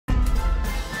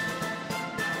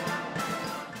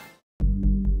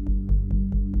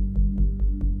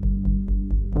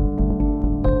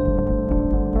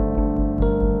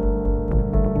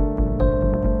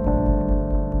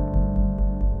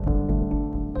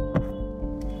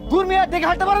দূর মিয়া ডেকে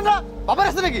হাঁটতে পারেন না? বাবার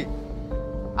আছে নাকি?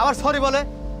 আবার সরি বলে।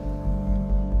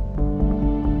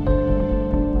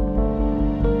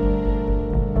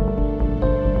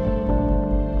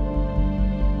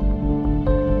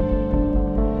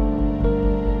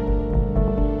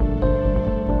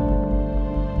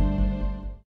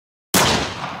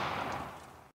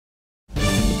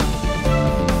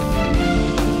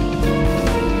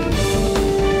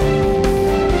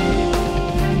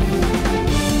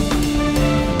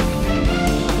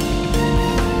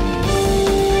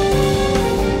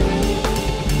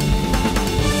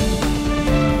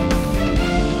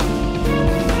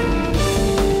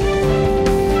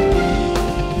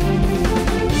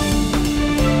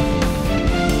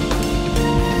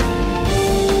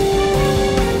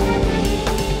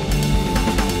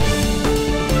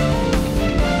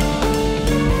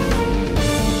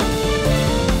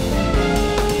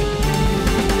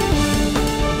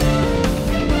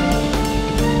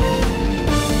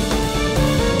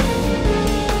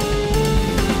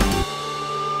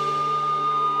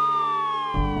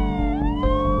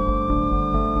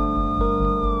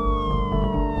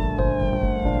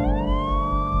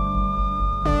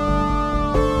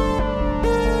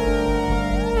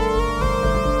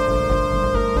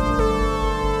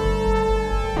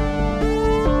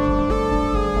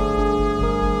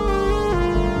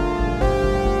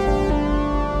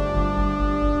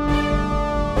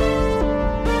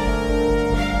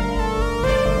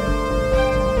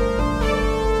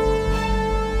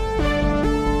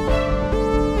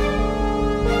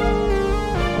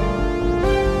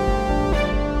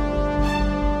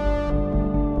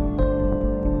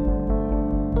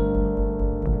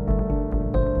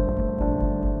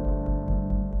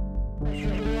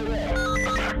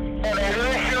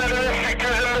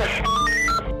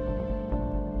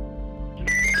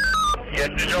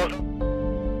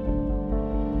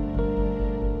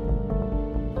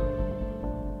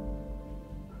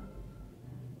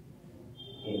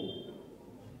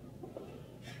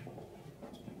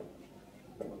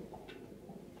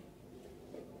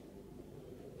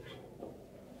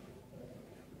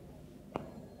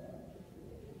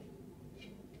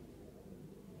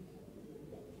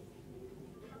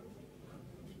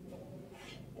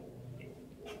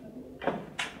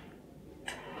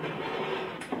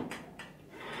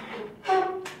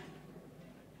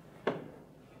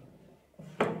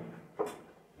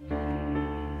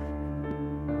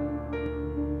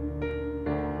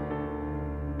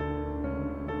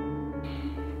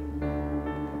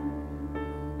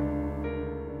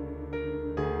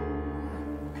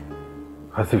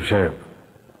 আসিফ সাহেব,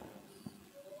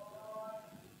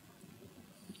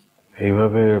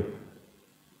 এইভাবে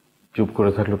চুপ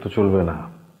করে থাকলে তো চলবে না।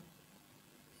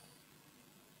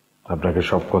 আপনাকে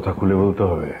সব কথা খুলে বলতে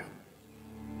হবে।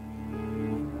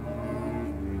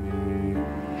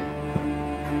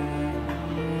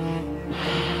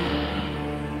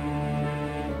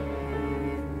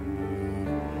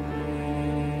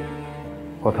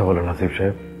 কথা বলেন আসিফ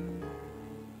সাহেব।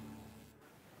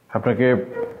 আপনাকে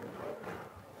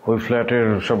ওই ফ্ল্যাটের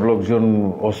সব লোকজন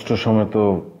অস্ত্র সমেত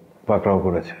পাকড়াও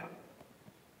করেছে।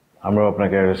 আমরাও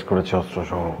আপনাকে অ্যারেস্ট করেছি অস্ত্র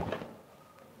সহ।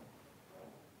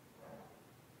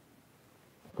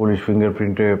 পুলিশ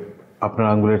ফিঙ্গারপ্রিন্টে আপনার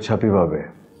আঙ্গুলের ছাপই পাবে।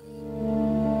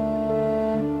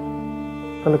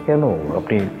 তাহলে কেন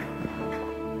আপনি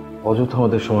অযথা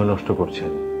আমাদের সময় নষ্ট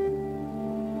করছেন?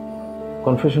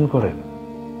 কনফেশন করেন,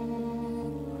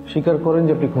 স্বীকার করেন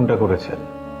যে আপনি খুনটা করেছেন।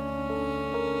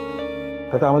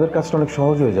 তাতে আমাদের কাজটা অনেক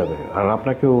সহজ হয়ে যাবে, আর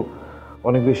আপনাকেও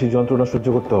অনেক বেশি যন্ত্রণা সহ্য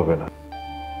করতে হবে না।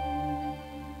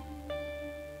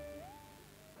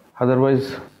 আদারওয়াইজ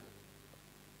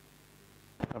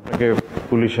আপনাকে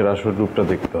পুলিশের আসল রূপটা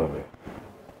দেখতে হবে।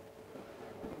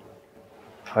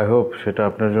 আই হোপ সেটা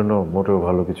আপনার জন্য মোটেও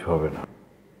ভালো কিছু হবে না।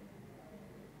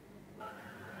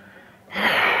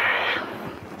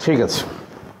 ঠিক আছে,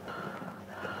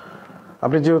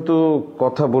 আপনি যেহেতু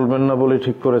কথা বলবেন না বলে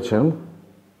ঠিক করেছেন,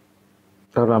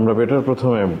 তাহলে আমরা বেটার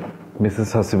প্রথমে মিসেস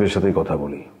হাসিবের সাথেই কথা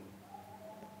বলি।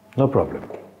 No problem.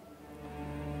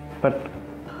 বাট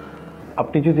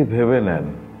আপনি যদি ভেবে নেন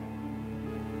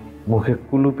মুখে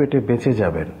কুলু পেটে বেঁচে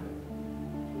যাবেন,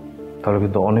 তাহলে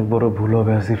কিন্তু অনেক বড় ভুল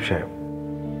হবে আসিফ সাহেব।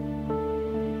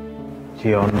 যে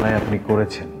অন্যায় আপনি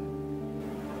করেছেন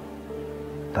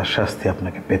তার শাস্তি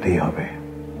আপনাকে পেতেই হবে।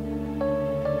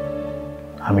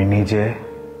 আমি নিজে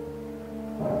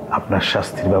আপনার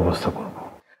শাস্তির ব্যবস্থা করব।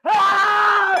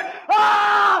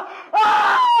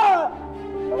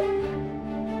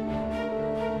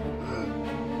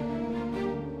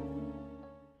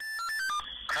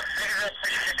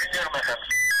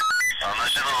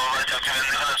 Anlaşılan olay çok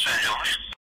önemli kadar süreci olmuş.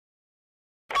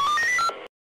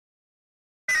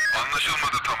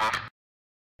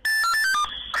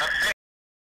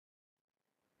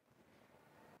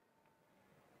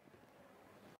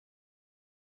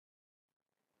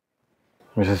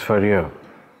 Mrs Faria,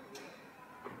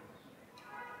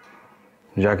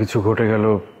 যা কিছু ঘটে গেল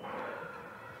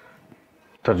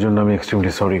তার জন্য আমি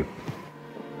এক্সট্রিমলি সরি।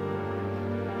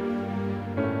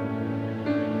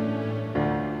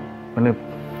 মানে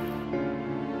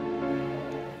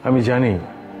আমি জানি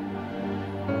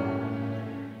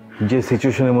যে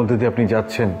সিচুয়েশনের মধ্যে দিয়ে আপনি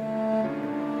যাচ্ছেন,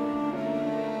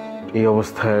 এই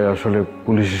অবস্থায় আসলে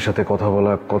পুলিশের সাথে কথা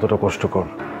বলা কতটা কষ্টকর।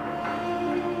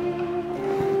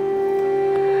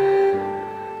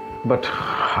 বাট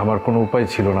আমার কোনো উপায়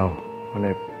ছিল না। মানে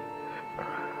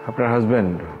আপনার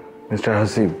হাজব্যান্ড মিস্টার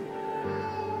হাসিব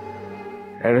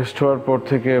অ্যারেস্ট হওয়ার পর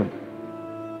থেকে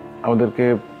আমাদেরকে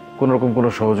কোনোরকম কোনো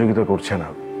সহযোগিতা করছে না,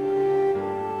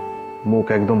 মুখ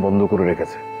একদম বন্ধ করে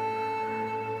রেখেছে।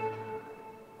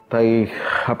 তাই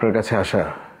আপনার কাছে আসা।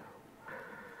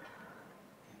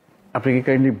 আপনি কি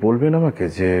কাইন্ডলি বলবেন আমাকে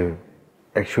যে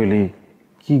অ্যাকচুয়ালি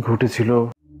কি ঘটেছিল?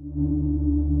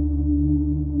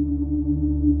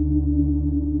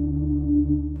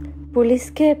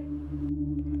 পুলিশকে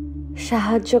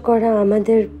সাহায্য করা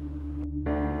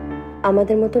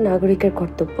আমাদের মতো নাগরিকের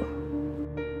কর্তব্য।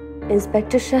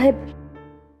 ইন্সপেক্টর সাহেব,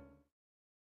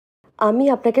 আমি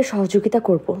আপনাকে সহযোগিতা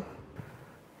করব।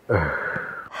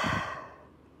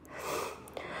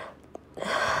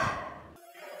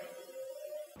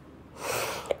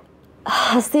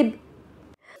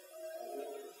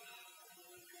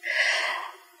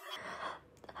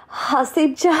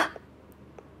 হাসিব যা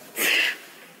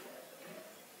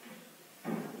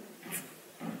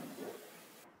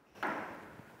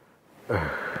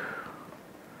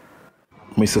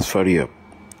মিসেস ফারিয়া,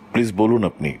 প্লিজ বলুন,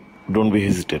 আপনি ডোন্ট বি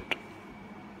হেজিটেট।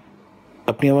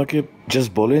 আপনি আমাকে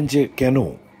জাস্ট বলেন যে কেন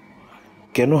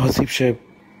কেন হাসিব সাহেব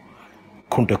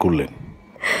খুনটা করলেন।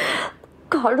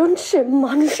 কারণ সে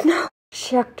মানুষ না,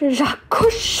 সে একটা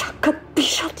রাক্ষস, সাক্ষাৎ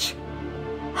পিশাচ।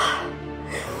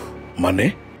 মানে?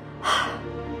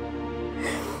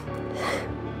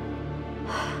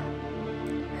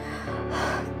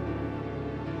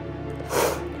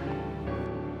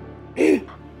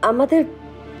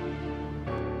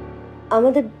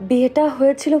 আমাদের বিয়েটা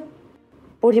হয়েছিল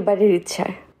পরিবারের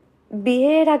ইচ্ছায়।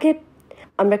 বিয়ের আগে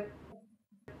আমরা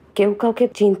কেউ কাউকে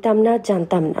চিনতাম না,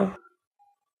 জানতাম না।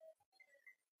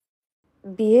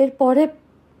 বিয়ের পরে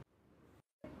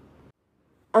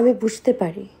আমি বুঝতে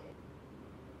পারি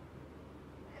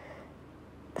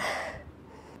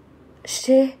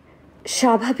সে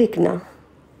স্বাভাবিক না।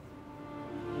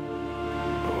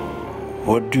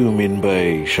 What do you mean by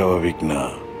স্বাভাবিক না?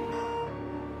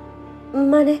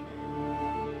 মানে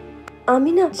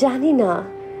আমি না জানি না,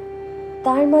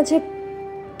 তার মাঝে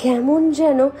কেমন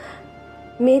যেন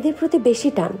মেয়েদের প্রতি বেশি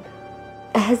টান,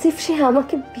 অ্যাজ ইফ সে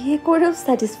আমাকে বিয়ে করেও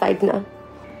স্যাটিসফাইড না।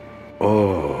 ও,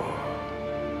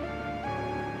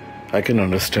 আই ক্যান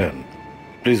আন্ডারস্ট্যান্ড।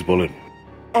 প্লিজ বলেন।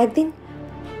 একদিন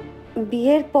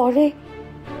বিয়ের পরে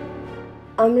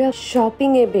আমরা শপিং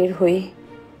এ বের হই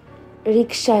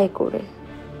রিকশায় করে।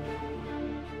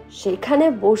 সেখানে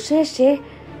বসে সে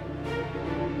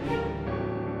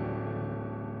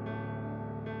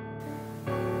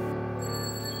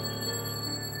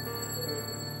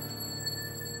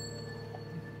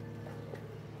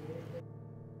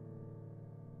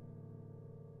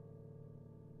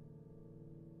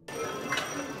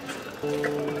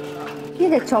কি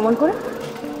দেখছো অমন করে?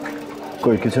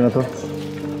 কই কিছু না তো।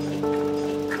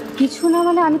 কিছু না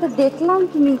মানে আমি তো দেখলাম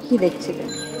তুমি কি দেখছিলে।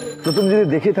 তো তুমি যদি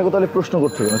দেখে থাকো তাহলে প্রশ্ন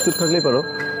করছো কেন? চুপ থাকলেই পারো।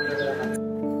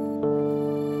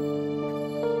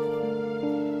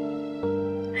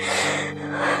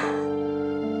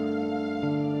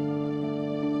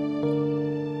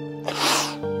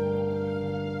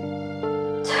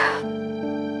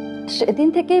 সেদিন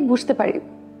থেকেই বুঝতে পারি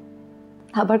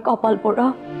আবার কপাল পোড়া।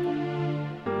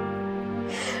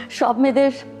 সব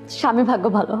মেয়েদের স্বামী ভাগ্য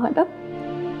ভালো হয় না,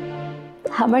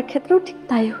 আমার ক্ষেত্রেও ঠিক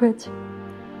তাই হয়েছে।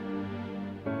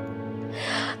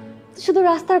 শুধু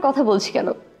রাস্তার কথা বলছি কেন,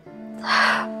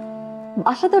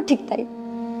 বাসাতেও ঠিক তাই।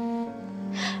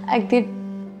 একদিন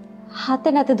হাতে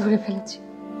নাতে ধরে ফেলেছি।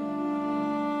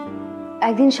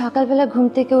 একদিন সকালবেলা ঘুম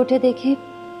থেকে উঠে দেখি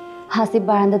হাসিব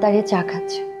বারান্দা দাঁড়িয়ে চা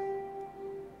খাচ্ছে,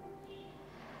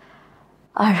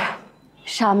 আর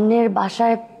সামনের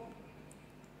বাসায়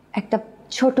একটা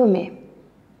ছোট মেয়ে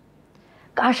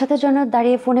কার সাথে যেন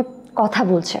দাঁড়িয়ে ফোনে কথা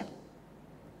বলছে।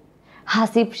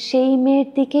 হাসিব সেই মেয়ের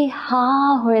দিকেই হাঁ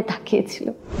হয়ে তাকিয়েছিল।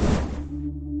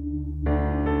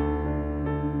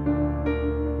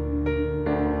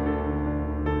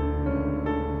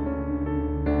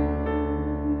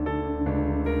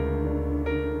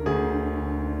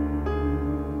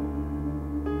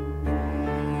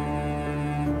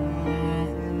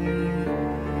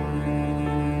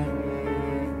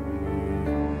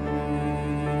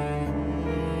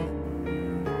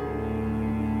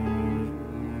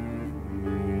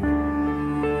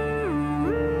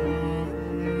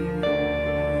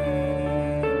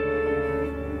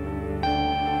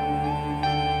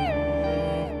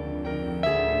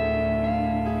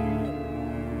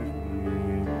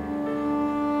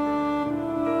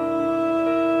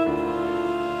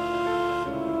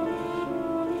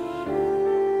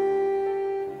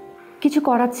 কিছু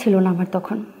করার ছিল না আমার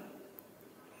তখন।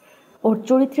 ওর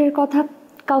চরিত্রের কথা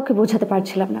কাউকে বোঝাতে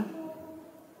পারছিলাম না,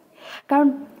 কারণ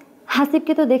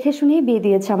হাসিবকে তো দেখে শুনেই বিয়ে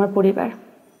দিয়েছে আমার পরিবার।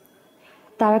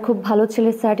 তারা খুব ভালো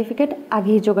ছেলের সার্টিফিকেট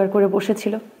আগেই জোগাড় করে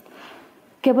বসেছিল।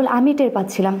 কেবল আমি টের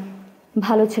পাচ্ছিলাম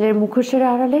ভালো ছেলের মুখোশের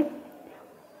আড়ালে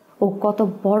ও কত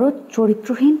বড়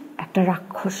চরিত্রহীন একটা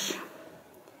রাক্ষস।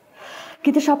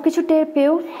 কিন্তু সবকিছু টের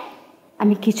পেয়েও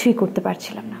আমি কিছুই করতে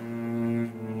পারছিলাম না।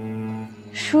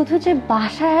 শুধু যে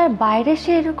বাসায় আর বাইরে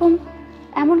সে এরকম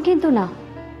এমন কিন্তু না,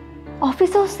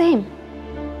 অফিসেও সেম।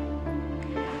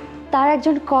 তার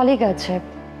একজন কলিগ আছে,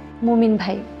 মুমিন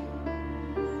ভাই,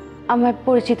 আমার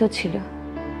পরিচিত ছিল।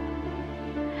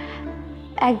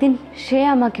 একদিন সে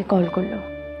আমাকে কল করলো।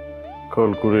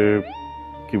 কল করে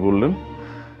কি বললেন?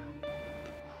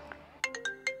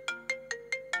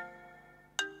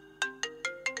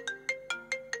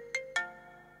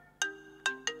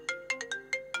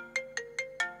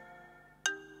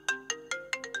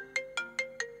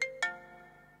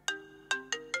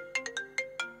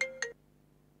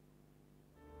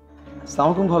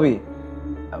 আসসালামু আলাইকুম ভাবি,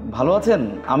 ভালো আছেন?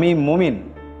 আমি মমিন,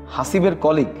 হাসিবের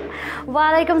কলিগ।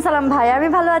 ওয়ালাইকুম সালাম ভাই, আমি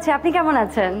ভালো আছি। আপনি কেমন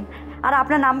আছেন? আর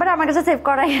আপনার নাম্বার আমার কাছে সেভ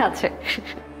করাই আছে।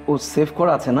 ও সেভ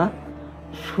করা আছে না?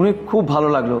 শুনে খুব ভালো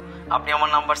লাগলো আপনি আমার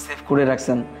নাম্বার সেভ করে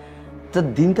রাখছেন। তা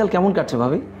দিনকাল কেমন কাটছে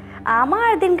ভাবি? আমার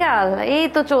দিনকাল এই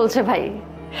তো চলছে ভাই।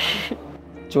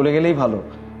 চলে গেলেই ভালো,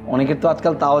 অনেকের তো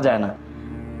আজকাল তাও যায় না।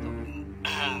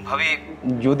 ভাবি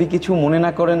যদি কিছু মনে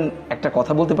না করেন একটা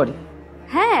কথা বলতে পারি?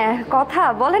 হ্যাঁ, কথা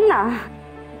বলেন না।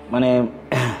 মানে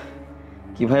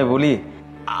কিভাবে বলি,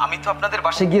 আমি তো আপনাদের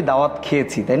বাসায় গিয়ে দাওয়াত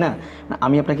খেয়েছি, তাই না?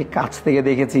 আমি আপনাকে কাছ থেকে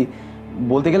দেখেছি,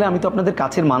 বলতে গেলে আমি তো আপনাদের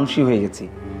কাছের মানুষই হয়ে গেছি।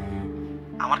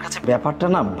 আমার কাছে ব্যাপারটা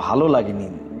না ভালো লাগেনি,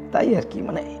 তাই আর কি,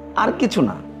 মানে আর কিছু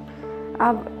না।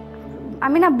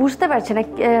 আমি না বুঝতে পারছি না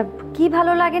কি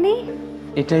ভালো লাগেনি।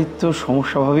 এটাই তো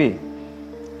সমস্যা ভাবি,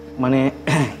 মানে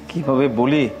কিভাবে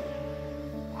বলি,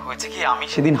 হয়েছে কি, আমি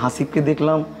সেদিন হাসিবকে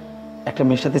দেখলাম একটা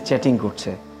মেয়ের সাথে চ্যাটিং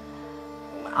করছে।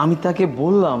 আমি তাকে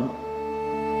বললাম,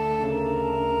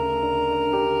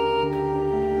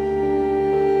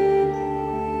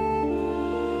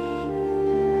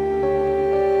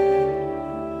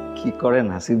 কি করেন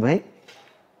হাসিব ভাই?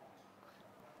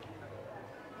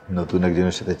 নতুন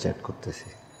একজনের সাথে চ্যাট করতেছি।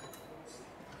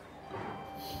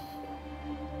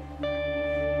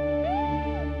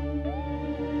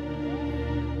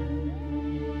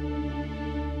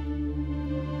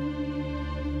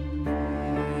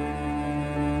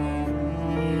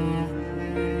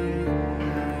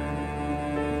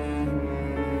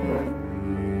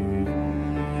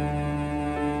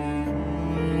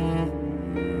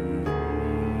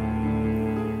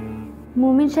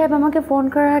 মুমিন সাহেব আমাকে ফোন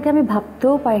করার আগে আমি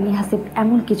ভাবতেও পারিনি হাসিব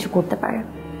এমন কিছু করতে পারে।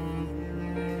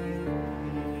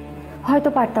 হয়তো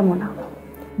পারতামও না,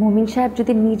 মুমিন সাহেব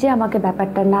যদি নিজে আমাকে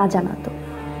ব্যাপারটা না জানাতো।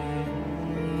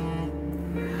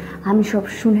 আমি সব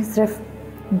শুনে স্রেফ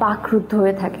বাকরুদ্ধ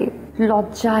হয়ে থাকি,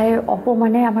 লজ্জায়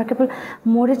অপমানে আমার কেবল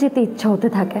মরে যেতে ইচ্ছা হতে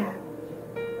থাকে।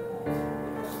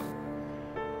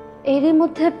 এরই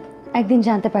মধ্যে একদিন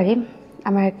জানতে পারি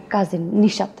আমার কাজিন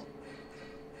নিশাত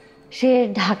সে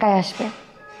ঢাকায় আসবে,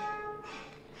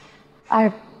 আর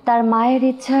তার মায়ের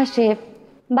ইচ্ছা সে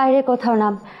বাইরে কোথাও না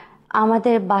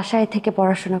আমাদের বাসায় থেকে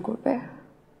পড়াশোনা করবে।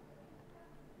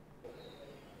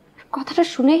 কথাটা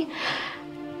শুনেই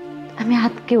আমি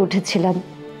আটকে উঠেছিলাম,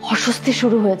 অস্বস্তি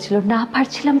শুরু হয়েছিল, না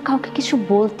পারছিলাম কাউকে কিছু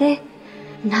বলতে,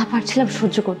 না পারছিলাম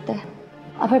সহ্য করতে।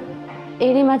 আবার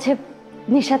এরই মাঝে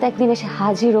নিশাত একদিন এসে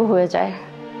হাজিরও হয়ে যায়।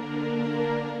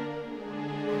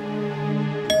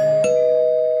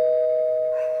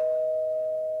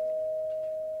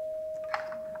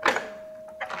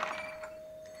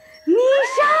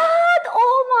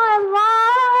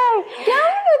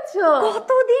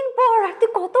 কতদিন পর, আর তুই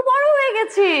কত বড় হয়ে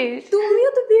গেছিস। তুমিও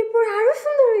তো বিয়ের পর আরো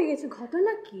সুন্দর হয়ে গেছো,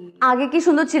 ঘটনা কি? আগে কি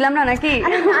সুন্দর ছিলাম না নাকি?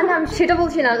 না না, আমি সেটা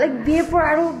বলছি না, লাইক বিয়ের পর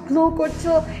আরো গ্লো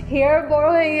করছো, হেয়ার বড়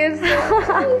হয়ে গেছে।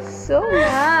 So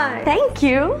nice. Thank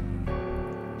you.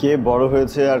 কে বড়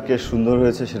হয়েছে আর কে সুন্দর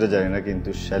হয়েছে সেটা জানি না, কিন্তু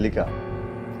শালিকা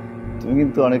তুমি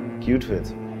কিন্তু অনেক কিউট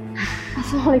হয়েছে।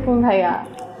 আসসালামু আলাইকুম ভাইয়া।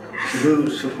 শুধু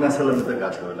শুকনা সালামিতে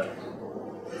কাজ হবে না,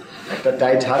 একটা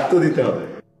টাইট হাত তো দিতে হবে।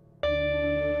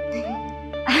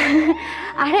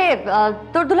 আরে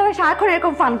তোর দুলাভাই সারাক্ষণ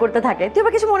এরকম ফান করতে থাকে, তুই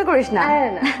আবার কিছু মনে করিস না।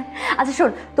 আচ্ছা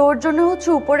শোন, তোর জন্য হচ্ছে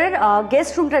উপরের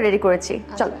গেস্ট রুমটা রেডি করেছি,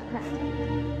 চল।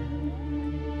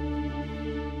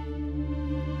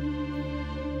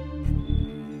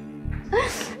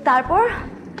 তারপর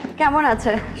কেমন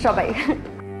আছে সবাই?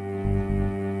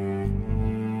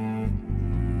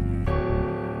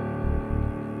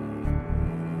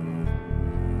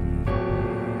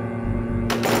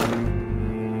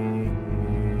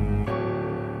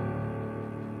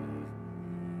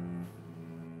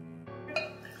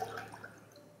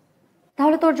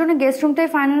 তাহলে তোর জন্য গেস্ট রুমটাই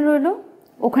ফাইনাল রইলো,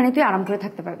 ওখানে তুই আরাম করে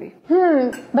থাকতে পারবি।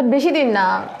 বাট বেশি দিন না,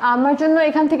 আমার জন্য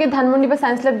এখান থেকে ধানমন্ডি বা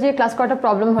সায়েন্স ল্যাব যেয়ে ক্লাস করাটা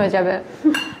প্রবলেম হয়ে যাবে।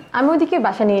 আমি ওদিকে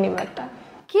বাসা নিয়ে নিব একটা।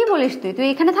 কি বলিস তুই, তুই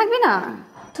এখানে থাকবি না?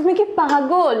 তুমি কি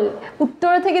পাগল?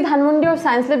 উত্তরা থেকে ধানমন্ডি আর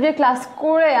সায়েন্স ল্যাব যে ক্লাস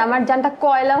করে আমার জানটা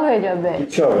কয়লা হয়ে যাবে।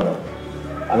 কিচ্ছু হবে না,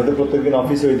 আমি তো প্রত্যেকদিন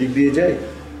অফিসে ওই দিক দিয়ে যাই,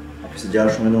 অফিসে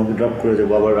যাওয়ার সময় তোমাকে ড্রপ করে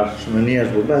যাবো, আবার আসার সময় নিয়ে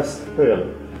আসবো, ব্যাস হয়ে গেল।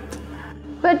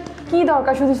 বাট কি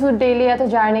দরকার শুধু শুধু ডেইলি এত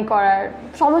জার্নি করার?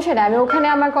 সমস্যা নেই, আমি ওখানে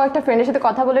আমার কয়েকটা ফ্রেন্ডের সাথে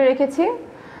কথা বলে রেখেছি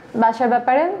বাসার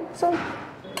ব্যাপারে। সো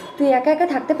তুই একা একা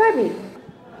থাকতে পারবি?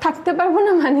 থাকতে পারবো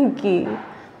না মানে কি?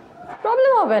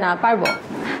 প্রবলেম হবে না, পারবো।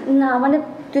 না মানে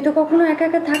তুই তো কখনো একা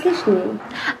একা থাকিস নি।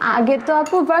 আগে তো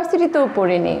আপু ভার্সিটিতেও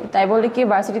পড়িনি, তাই বলে কি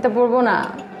ভার্সিটিতে পড়বো না?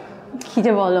 কি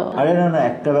যে বলো। আরে না না,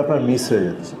 একটা ব্যাপার মিস হয়ে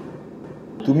যাচ্ছে।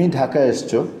 তুমি ঢাকায়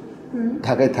এসছো,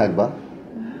 ঢাকায় থাকবা,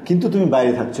 কিন্তু তুমি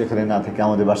বাইরে থাকছো এখানে না থেকে,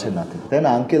 আমাদের বাসায় না থেকে, তাই না?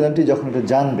 আঙ্কেল আন্টি যখন এটা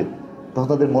জানবে তখন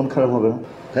তাদের মন খারাপ হবে না,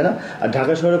 তাই না? আর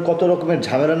ঢাকা শহরে কত রকমের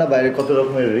ঝামেলা না, বাইরে কত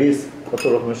রকমের রিস্ক, কত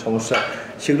রকমের সমস্যা,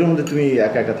 সেগুলোর মধ্যে তুমি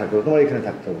একা একা থাকতে হবে, তোমার এখানে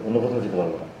থাকতে হবে, অন্য কোথাও যেতে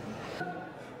পারবে না।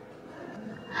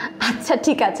 আচ্ছা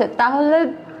ঠিক আছে, তাহলে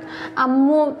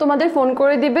আম্মু তোমাদের ফোন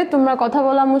করে দিবে, তোমরা কথা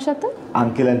বলো আম্মুর সাথে।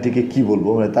 আঙ্কেল আন্টিকে কি বলবো?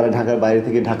 মানে তারা ঢাকার বাইরে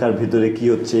থেকে ঢাকার ভিতরে কি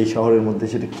হচ্ছে এই শহরের মধ্যে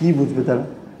সেটা কি বুঝবে তারা?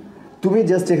 তুমি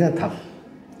জাস্ট এখানে থাক,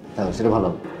 তাহলে সেটা ভালো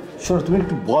হবে। শোনো, তুমি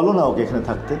একটু বলো না ওকে এখানে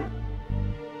থাকতে,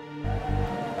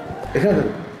 এখানে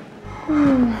থাকো।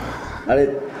 আরে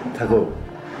থাকো,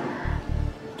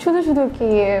 শুধু শুধু কি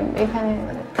এখানে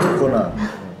থাকো না,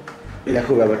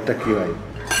 দেখো ব্যাপারটা কি হয়,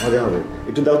 মজা হবে।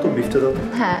 একটু দাও তো, বিফটা দাও।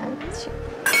 হ্যাঁ,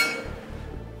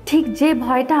 ঠিক যে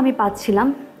ভয়টা আমি পাচ্ছিলাম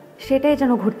সেটাই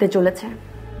যেন ঘুরতে চলেছে।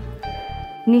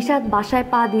 নিশাত বাসায়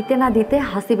পা দিতে না দিতে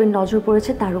হাসিবের নজর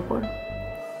পড়েছে তার উপর।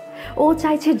 ও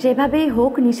চাইছে যেভাবেই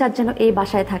হোক নিশাত যেন এই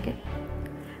বাসায় থাকে,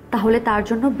 তাহলে তার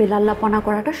জন্য বেলাল্লাপনা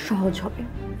করাটা সহজ হবে।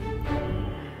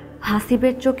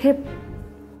 হাসিবের চোখে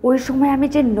ওই সময় আমি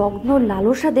যে নগ্ন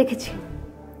লালসা দেখেছি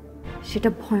সেটা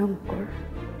ভয়ঙ্কর,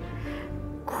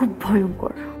 খুব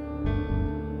ভয়ঙ্কর।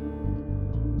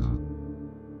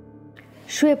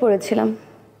 শুয়ে পড়েছিলাম,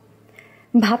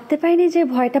 ভাবতে পারিনি যে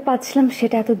ভয়টা পাচ্ছিলাম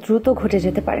সেটা এত দ্রুত ঘটে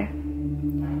যেতে পারে।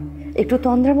 একটু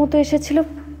তন্দ্রার মতো এসেছিল,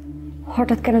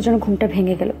 হঠাৎ কেন যেন ঘুমটা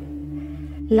ভেঙে গেল।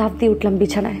 লাফ দিয়ে উঠলাম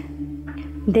বিছানায়,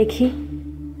 দেখি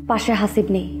পাশে হাসিব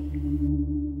নেই।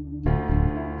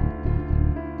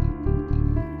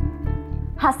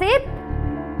 হাসিব,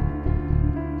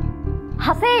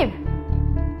 হাসিব,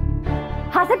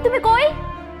 হাসিব তুমি কই?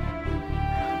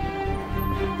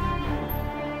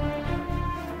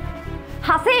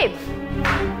 হাসিব,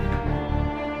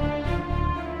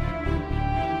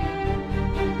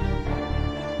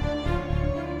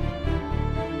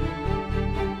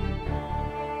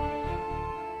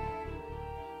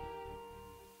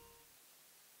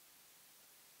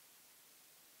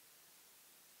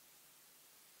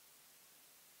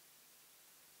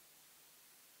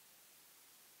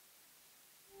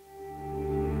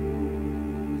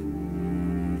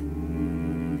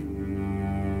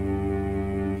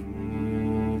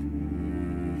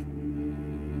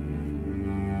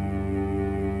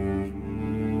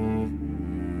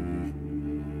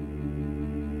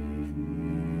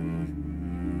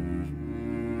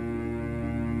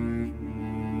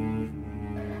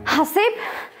 হাসিব,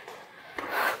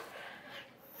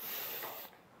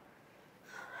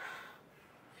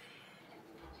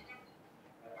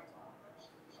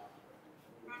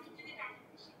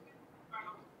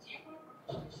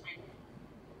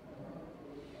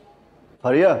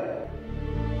 ফারিয়া,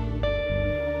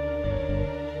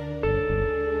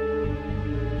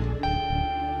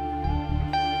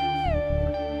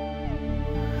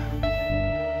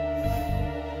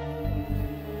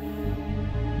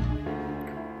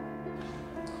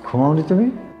 ঘুমাওনি তুমি?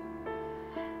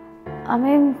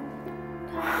 আমি,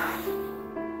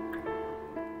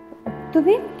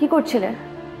 তুমি কি করছিলে?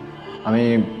 আমি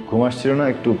ঘুম আসছিল না,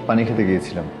 একটু পানি খেতে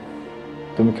গিয়েছিলাম।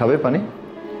 তুমি খাবে পানি?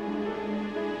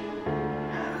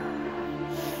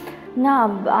 না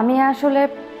আমি আসলে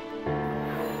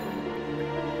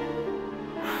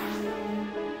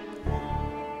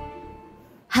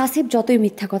হাসিব যতই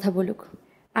মিথ্যা কথা বলুক,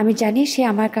 আমি জানি সে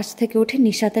আমার কাছ থেকে উঠে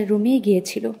নিশাতের রুমেই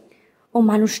গিয়েছিল। ও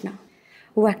মানুষ না,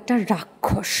 ও একটা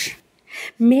রাক্ষস।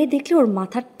 মেয়ে দেখলে ওর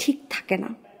মাথা ঠিক থাকে না,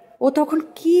 ও তখন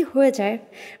কি হয়ে যায়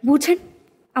বুঝেন?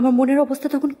 আমার মনের অবস্থা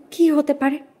তখন কি হতে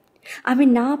পারে? আমি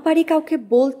না পারি কাউকে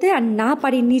বলতে, আর না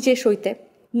পারি নিজে সইতে।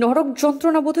 নরক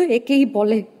যন্ত্রণা বোধহয় একেই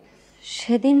বলে।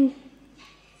 সেদিন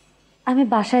আমি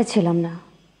বাসায় ছিলাম না,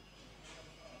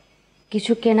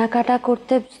 কিছু কেনাকাটা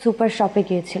করতে সুপার শপে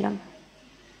গিয়েছিলাম।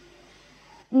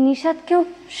 নিশাতকেও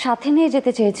সাথে নিয়ে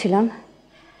যেতে চেয়েছিলাম,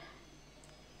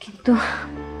 কিন্তু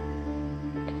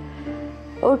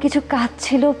ওর কিছু কাজ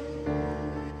ছিল,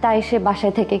 তাই সে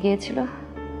বাসায় থেকে গিয়েছিল।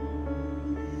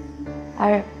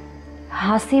 আর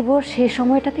হাসিব ওর সেই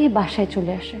সময়টাতেই বাসায়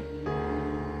চলে আসে।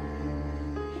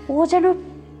 ও যেন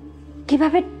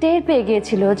কিভাবে টের পেয়ে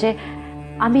গিয়েছিল যে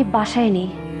আমি বাসায় নেই,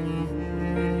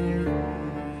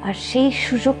 আর সেই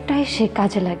সুযোগটাই সে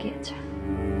কাজে লাগিয়েছে।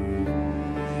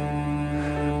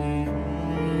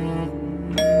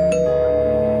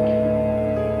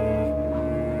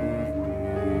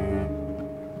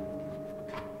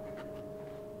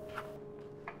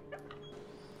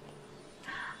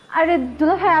 আরে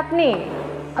দুলা ভাই, আপনি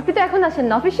তো এখন আসেন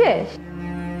না অফিসে?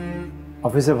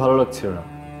 অফিসে ভালো লাগছিল না,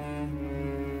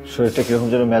 শরীরটা কিরকম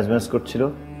যেন ম্যাজ ম্যাজ করছিল,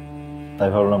 তাই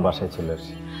ভাবলাম বাসায় চলে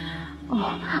আসি।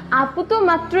 আপু তো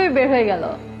মাত্রই বের হয়ে গেল।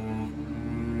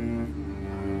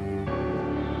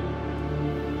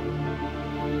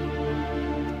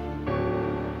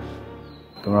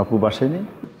 তোমার আপু বাসায় নেই?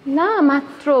 না,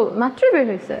 মাত্রই বের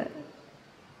হয়েছে।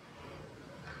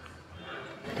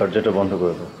 দরজাটা বন্ধ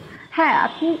করে দাও। হ্যাঁ,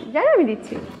 আপনি জানেন, আমি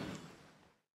দিচ্ছি।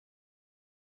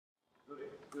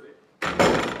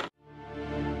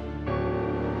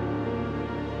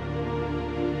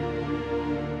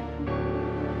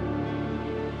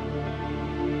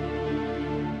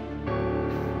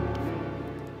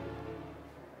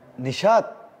 নিশাত,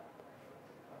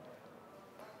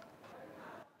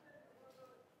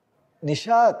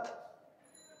 নিশাত,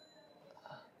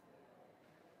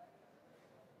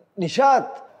 নিশাত,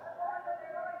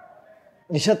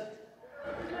 নিশাত,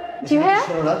 জি ভাইয়া?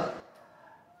 শোনো না,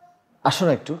 আসো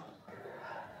না একটু।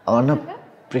 আমার না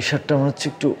প্রেশারটা মনে হচ্ছে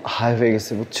একটু হাই হয়ে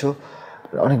গেছে, বুঝছো?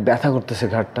 অনেক ব্যথা করতেছে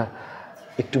ঘাড়টা।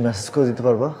 একটু মেসেজ করে দিতে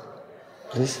পারবা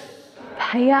প্লিজ?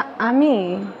 ভাইয়া আমি?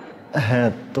 হ্যাঁ,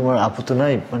 তোমার আপু তো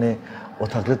নাই, মানে ও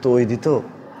থাকলে তো ওই দিত।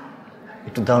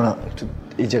 একটু দাও না, একটু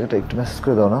এই জায়গাটা একটু মেসেজ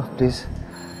করে দাও না প্লিজ।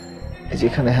 এই যে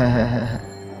এখানে, হ্যাঁ হ্যাঁ হ্যাঁ হ্যাঁ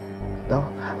দাও।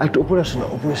 আর একটু উপরে আসো না,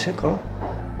 উপরে এসে করো।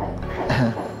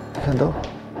 হ্যাঁ এখানে দাও,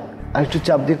 আর একটু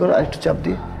চাপ দিয়ে করো, আর একটু চাপ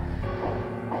দিয়ে,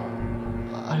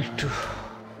 আর একটু।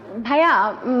 ভাইয়া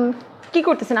কি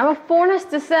করতেছেন? আমার ফোন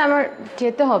আসতেছে, আমার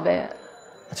যেতে হবে।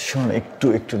 আচ্ছা শোনো না,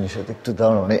 একটু নিশাত, একটু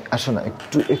দাও না, মানে আসো না,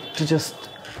 একটু জাস্ট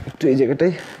একটু এই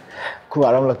জায়গাটাই খুব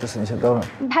আরাম লাগতেছে। নিশাত দাও না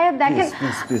ভাইয়া। দেখেন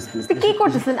কি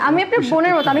করতেছেন, আমি আপনার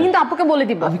বোনের মতো, আমি কিন্তু আপুকে বলে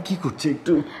দিব। আমি কি করছি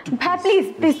একটু। ভাইয়া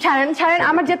প্লিজ ছাড়েন,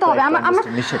 আমার যেতে হবে। আমার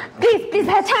প্লিজ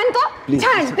ভাইয়া ছাড়েন তো,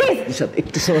 ছাড়েন প্লিজ। নিশাত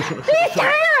একটু শোনো, প্লিজ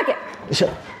ছাড়েন আমাকে।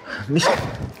 নিশাত,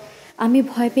 আমি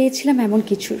ভয় পেয়েছিলাম এমন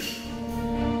কিছু,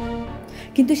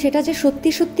 কিন্তু সেটা যে সত্যি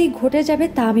সত্যি ঘটে যাবে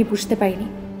তা আমি বুঝতে পারিনি।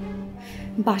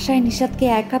 বাসায় নিশাতকে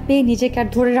একা পেয়ে নিজেকে আর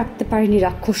ধরে রাখতে পারিনি,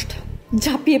 রাক্ষসটা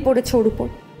ঝাঁপিয়ে পড়েছে ওর উপর।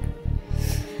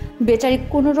 বেচারি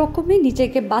কোনো রকমে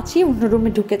নিজেকে বাঁচিয়ে অন্য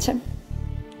রুমে ঢুকেছেন,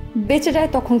 বেঁচে যায়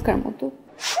তখনকার মতো।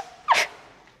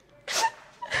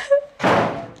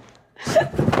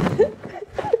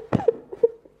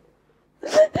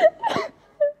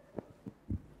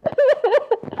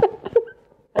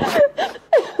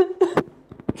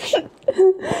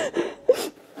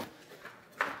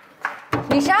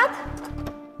 নিশাত,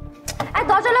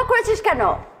 দরজা লক করেছিস কেন?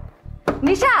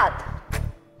 নিশাত,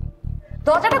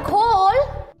 দরজাটা খোল।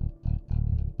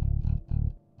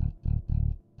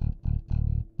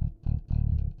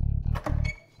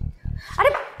 আরে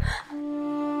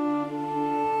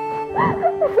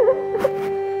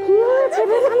কি হয়েছে?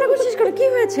 রান্না করছিস কেন? কি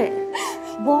হয়েছে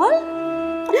বল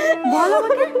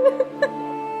আমাকে,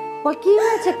 বল কি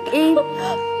হয়েছে? এই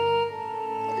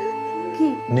কি?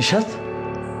 নিশাত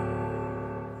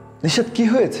কি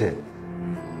হয়েছে?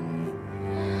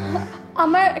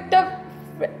 আমার একটা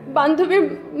বান্ধবীর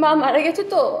মা মারা গেছে,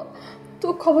 তো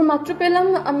খবর মাত্র পেলাম।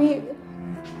 আমি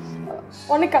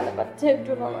অনেক কান্না পাচ্ছে এর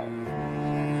জন্য। আমার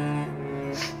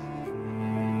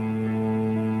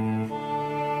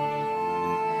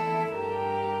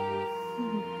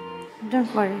ডোন্ট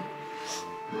ওয়ারি।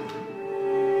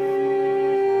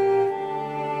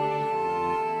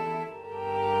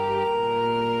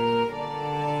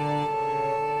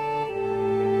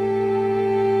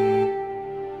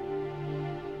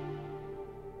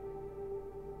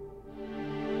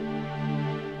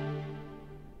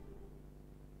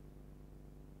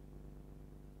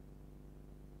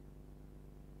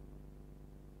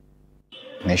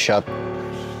 নিশাত,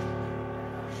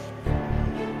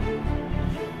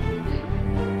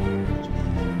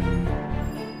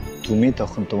 তুমি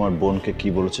তখন তোমার বোনকে কি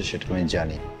বলেছো সেটা আমি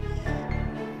জানি।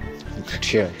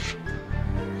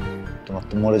 তোমার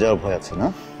তো মরে যাওয়ার ভয় আছে না?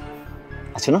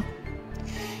 আছে না?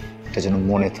 এটা যেন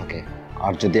মনে থাকে,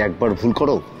 আর যদি একবার ভুল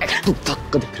করো একটু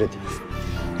ধাক্কা দিয়ে ফেলে দিও।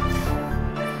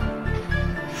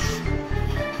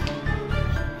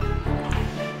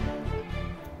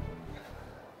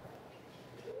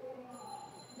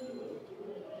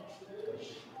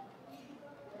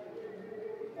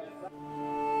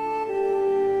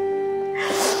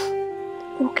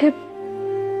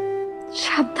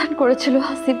 সাবধান করেছিল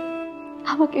হাসিব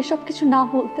আমাকে এসব কিছু না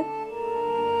বলতে,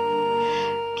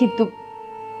 কিন্তু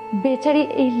বেচারি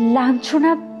এই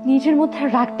লাঞ্ছনা নিজের মধ্যে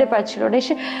রাখতে পারছিল না,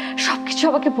 এসে সবকিছু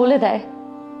আমাকে বলে দেয়।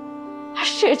 আর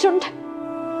সেজন্য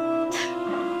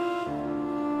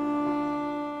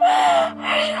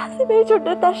এই জন্য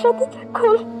তার সাথে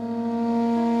খোল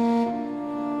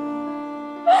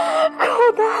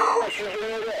খোদা।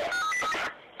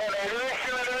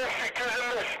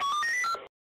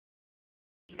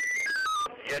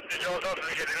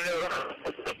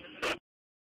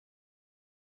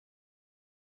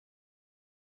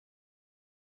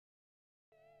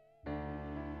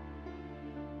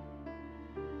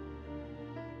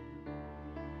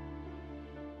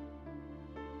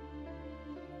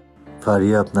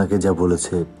 ফারিয়া আপনাকে যা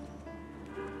বলেছে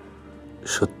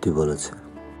সত্যি বলেছে।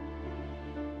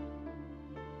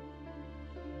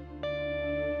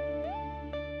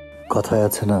 কথায়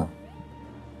আছে না,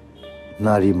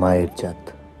 নারী মায়ের জাত,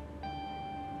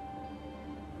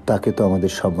 তাকে তো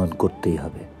আমাদের সম্মান করতেই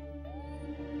হবে।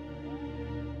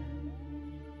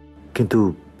 কিন্তু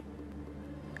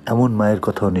এমন মায়ের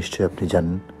কথাও নিশ্চয়ই আপনি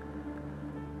জানেন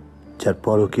যার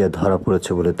পরকীয়া ধরা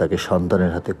পড়েছে বলে তাকে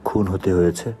সন্তানের হাতে খুন হতে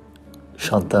হয়েছে।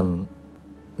 সন্তান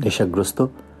নেশাগ্রস্ত,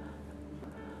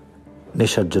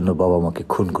 নেশার জন্য বাবা মাকে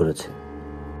খুন করেছে।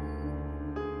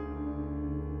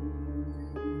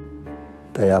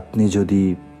 তাই আপনি যদি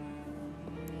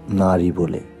নারী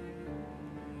বলে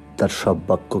তার সব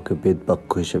বাক্যকে বেদ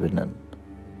বাক্য হিসেবে নেন,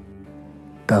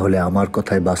 তাহলে আমার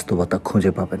কথায় বাস্তবতা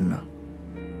খুঁজে পাবেন না।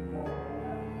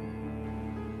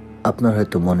 আপনার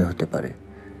হয়তো মনে হতে পারে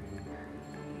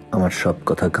আমার সব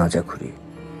কথা গাঁজাখুরি,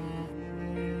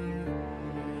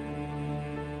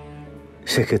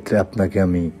 সেক্ষেত্রে আপনাকে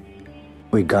আমি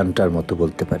ওই গানটার মতো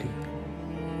বলতে পারি,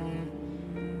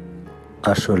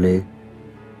 আসলে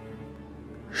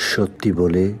সত্যি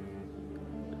বলে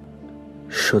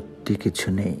সত্যি কিছু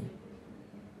নেই।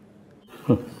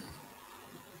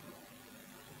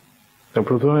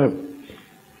 প্রথমে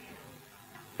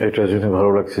এটা জেনে ভালো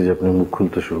লাগছে যে আপনি মুখ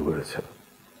খুলতে শুরু করেছেন।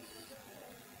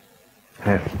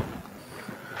 হ্যাঁ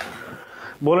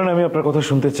বলেন, আমি আপনার কথা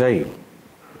শুনতে চাই।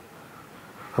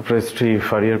 আপনার স্ত্রী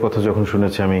ফারিয়ার কথা যখন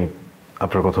শুনেছি, আমি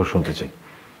আপনার কথাও শুনতে চাই,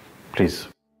 প্লিজ।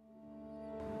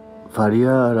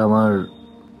 ফারিয়া আর আমার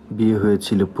বিয়ে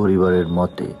হয়েছিল পরিবারের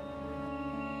মতে।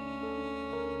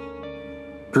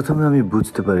 প্রথমে আমি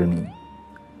বুঝতে পারিনি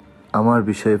আমার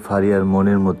বিষয়ে ফারিয়ার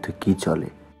মনের মধ্যে কি চলে।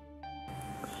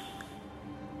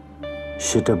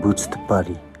 সেটা বুঝতে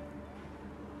পারি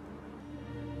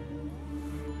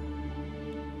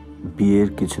বিয়ের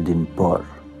কিছুদিন পর।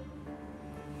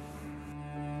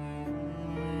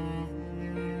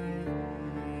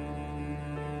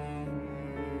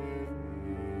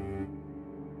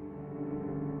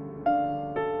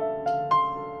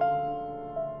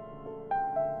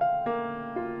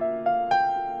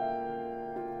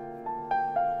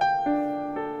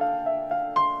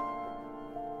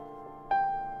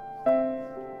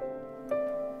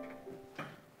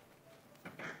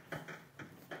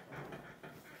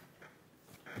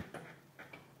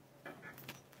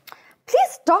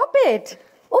 স্টপ ইট,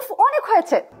 উফ অনেক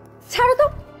হয়েছে, ছাড়ো তো।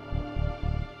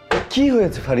 কি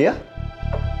হয়েছে ফারিয়া?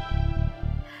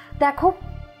 দেখো,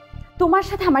 তোমার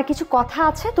সাথে আমার কিছু কথা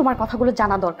আছে, তোমার কথাগুলো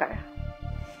জানা দরকার।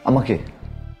 আমাকে?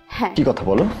 হ্যাঁ। কি কথা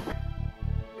বলো?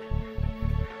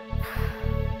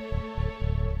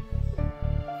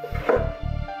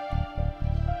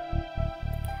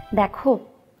 দেখো,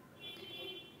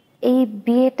 এই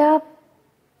বিয়েটা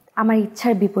আমার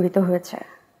ইচ্ছার বিপরীত হয়েছে।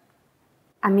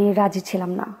 আমি রাজি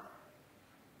ছিলাম না।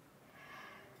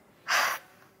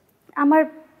 আমার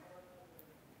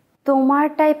তোমার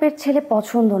টাইপের ছেলে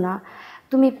পছন্দ না।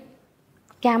 তুমি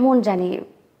কেমন জানি,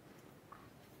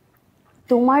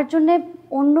 তোমার জন্য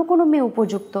অন্য কোনো মেয়ে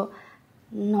উপযুক্ত,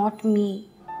 নট মি।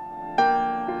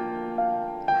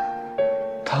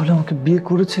 তাহলে আমাকে বিয়ে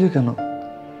করেছিলে কেন?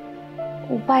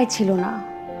 উপায় ছিল না।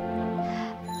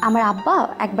 আমার আব্বা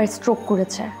একবার স্ট্রোক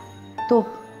করেছে, তো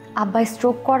আব্বা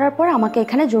স্ট্রোক করার পর আমাকে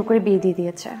এখানে জোর করে বিয়ে দিয়ে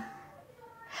দিয়েছে।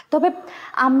 তবে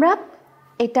আমরা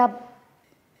এটা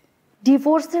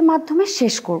ডিভোর্সের মাধ্যমে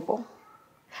শেষ করব,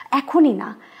 এখনই না,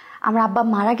 আমার আব্বা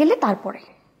মারা গেলে তারপরে।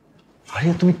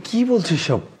 ফারিয়া তুমি কি বলছো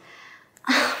সব?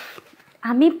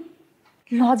 আমি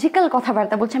লজিক্যাল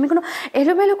কথাবার্তা বলছি, আমি কোনো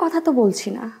এলোমেলো কথা তো বলছি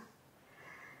না।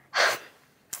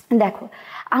 দেখো,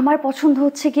 আমার পছন্দ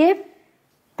হচ্ছে গিয়ে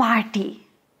পার্টি,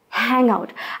 হ্যাং আউট,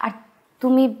 আর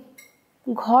তুমি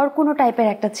ঘর কোনো টাইপের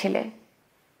একটা ছেলে।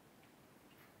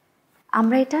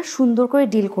 আমরা এটা সুন্দর করে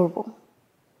ডিল করব,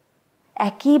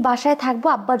 একই বাসায় থাকবো,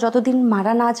 আব্বা যতদিন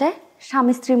মারা না যায়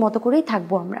স্বামী স্ত্রীর মতো করেই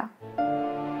থাকবো আমরা।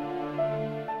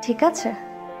 ঠিক আছে?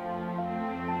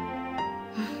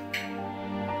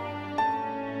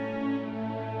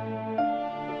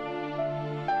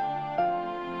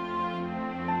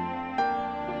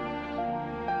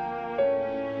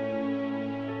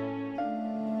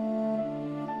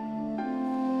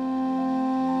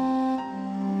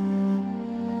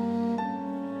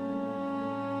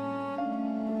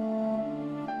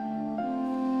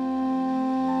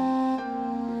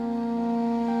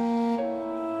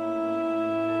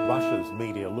 Russia's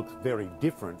media looks very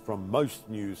different from most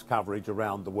news coverage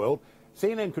around the world.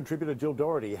 CNN contributor Jill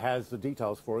Doherty has the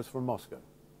details for us from Moscow.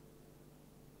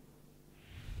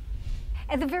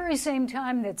 At the very same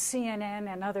time that CNN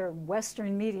and other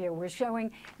Western media were showing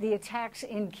the attacks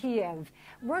in Kiev,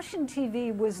 Russian TV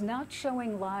was not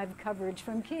showing live coverage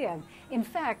from Kiev. In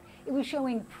fact, it was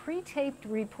showing pre-taped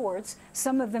reports,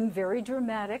 some of them very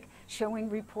dramatic, showing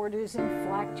reporters in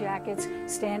flak jackets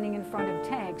standing in front of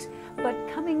tanks, but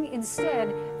coming instead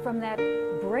from that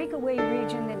breakaway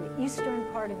region in the eastern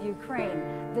part of Ukraine,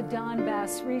 the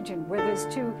Donbass region, where those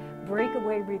two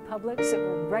breakaway republics that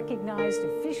were recognized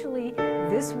officially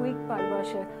this week by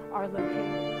Russia are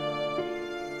located.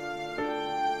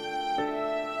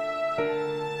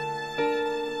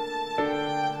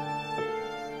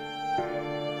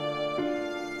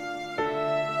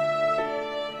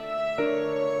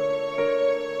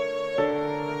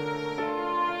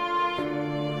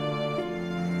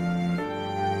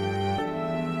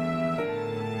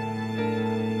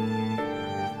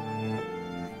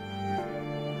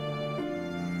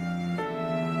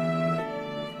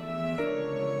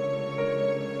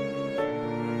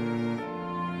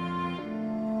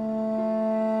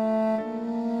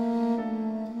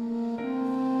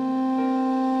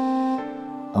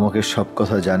 আমাকে সব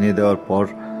কথা জানিয়ে দেওয়ার পর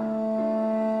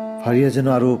ফারিয়া যেন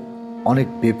আরো অনেক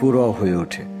বেপরোয়া হয়ে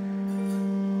ওঠে।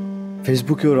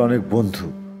 ফেসবুকে ওর অনেক বন্ধু,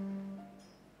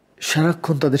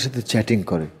 সারাক্ষণ তাদের সাথে চ্যাটিং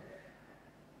করে।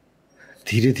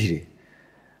 ধীরে ধীরে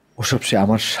ওসব সে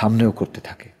আমার সামনেও করতে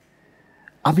থাকে।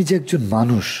 আমি যে একজন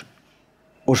মানুষ,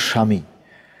 ওর স্বামী,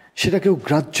 সেটা কেউ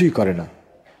গ্রাহ্যই করে না।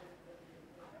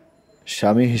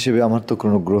 স্বামী হিসেবে আমার তো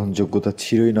কোনো গ্রহণযোগ্যতা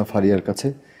ছিলই না ফারিয়ার কাছে।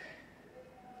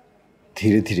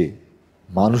 ধীরে ধীরে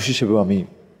মানুষ হিসেবেও আমি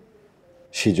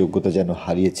সেই যোগ্যতা যেন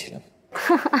হারিয়েছিলাম।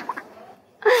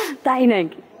 তাই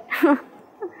নাকি?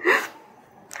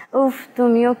 উফ,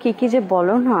 তুমিও কি কি যে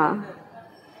বলো না।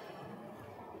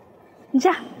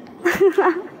 যা,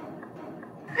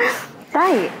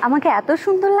 তাই আমাকে এত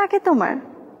সুন্দর লাগে তোমার?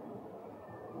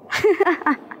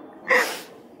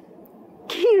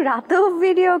 কি রাতেও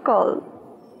ভিডিও কল?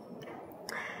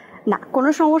 না, কোনো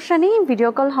সমস্যা নেই, ভিডিও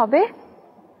কল হবে।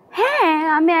 হ্যাঁ,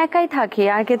 আমি একাই থাকি,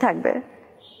 আর কে থাকবে?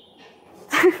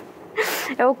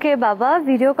 ওকে বাবা,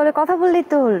 ভিডিও কলে কথা বললেই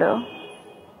তো হলো।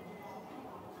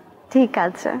 ঠিক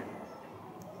আছে,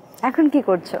 এখন কি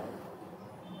করছো?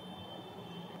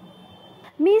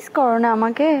 মিস করো না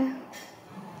আমাকে?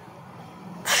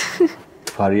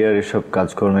 ফারিয়ার এসব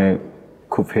কাজকর্মে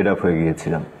খুব ফেড আপ হয়ে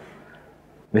গিয়েছিলাম।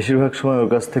 বেশিরভাগ সময় ওর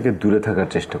কাছ থেকে দূরে থাকার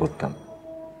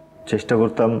চেষ্টা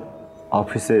করতাম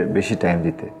অফিসে বেশি টাইম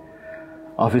দিতে।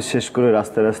 অফিস শেষ করে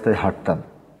রাস্তায় রাস্তায় হাঁটতাম,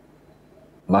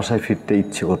 বাসায় ফিরতে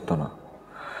ইচ্ছে করতো না।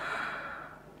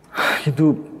 কিন্তু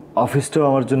অফিসটাও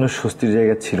আমার জন্য স্বস্তির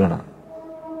জায়গা ছিল না।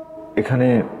 এখানে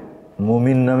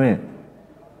মুমিন নামে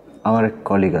আমার এক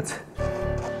কলিগ আছে।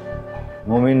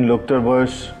 মুমিন লোকটার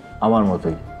বয়স আমার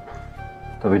মতোই,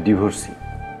 তবে ডিভোর্সি।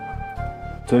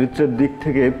 চরিত্রের দিক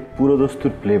থেকে পুরো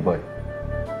দস্তুর প্লে বয়।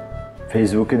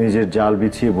 ফেসবুকে নিজের জাল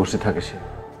বিছিয়ে বসে থাকে সে।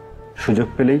 সুযোগ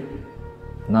পেলেই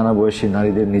নানা বয়সী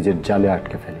নারীদের নিজের জালে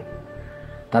আটকে ফেলে।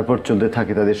 তারপর চলতে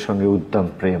থাকে তাদের সঙ্গে উদ্দাম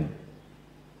প্রেম।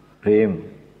 প্রেম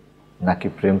নাকি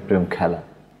প্রেম প্রেম খেলা।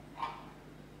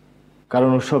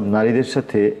 কারণ ওসব নারীদের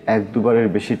সাথে এক দুবারের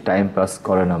বেশি টাইম পাস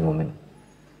করে না মুমিন।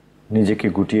 নিজেকে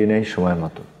গুটিয়ে নেয় সময়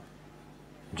মতো,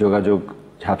 যোগাযোগ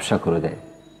ঝাপসা করে দেয়।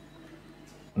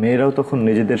 মেয়েরাও তখন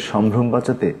নিজেদের সম্ভ্রম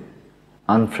বাঁচাতে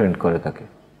আনফ্রেন্ড করে তাকে,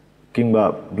 কিংবা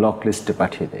ব্লক লিস্টে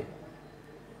পাঠিয়ে দেয়।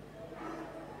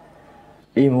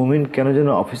 এই মুমিন কেন যেন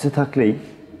অফিসে থাকলেই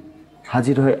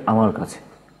হাজির হয় আমার কাছে।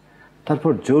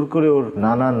 তারপর জোর করে ওর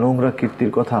নানা নোংরা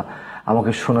কীর্তির কথা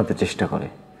আমাকে শোনাতে চেষ্টা করে।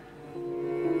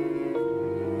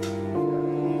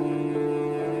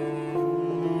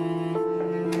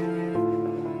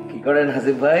 কি করেন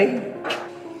হাসিফ ভাই?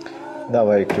 না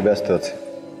ভাই, একটু ব্যস্ত আছে।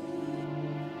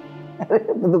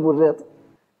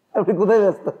 আপনি কোথায়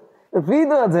ব্যস্ত? ফ্রি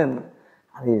তো আছেন?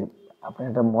 আরে আপনি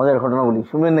একটা মজার ঘটনা বলি,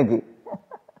 শুনবেন নাকি?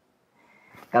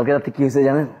 কালকে রাতে কি হয়েছে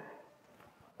জানেন?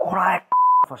 ওরা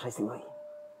ফসাইছি ভাই।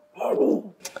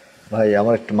 ভাই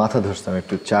আমার একটু মাথা ধরছে, আমি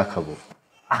একটু চা খাবো।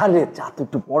 আরে চা তো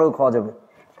একটু পরেও খাওয়া যাবে,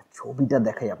 ছবিটা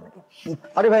দেখাই আপনাকে।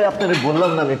 আরে ভাই আপনাকে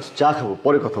বললাম না আমি একটু চা খাবো,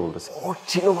 পরে কথা বলতেছি। ও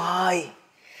ছিল ভাই।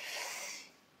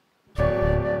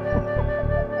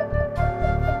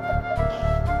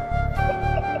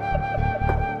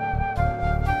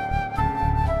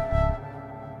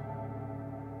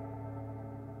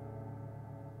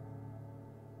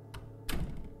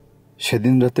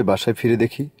 সেদিন রাতে বাসায় ফিরে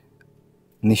দেখি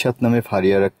নিশাত নামে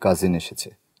ফারিয়ার এক কাজিন এসেছে।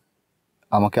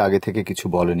 আমাকে আগে থেকে কিছু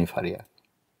বলেনি ফারিয়া।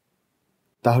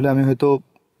 তাহলে আমি হয়তো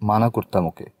মানা করতাম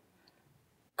ওকে,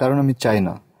 কারণ আমি চাই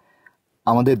না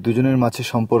আমাদের দুজনের মাঝে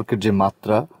সম্পর্কের যে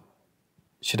মাত্রা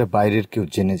সেটা বাইরের কেউ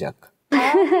জেনে যাক।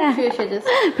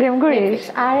 প্রেম করিস?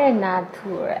 আরে না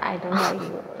ধুর, I don't like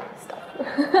you stop.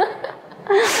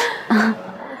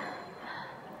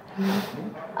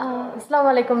 আসসালামু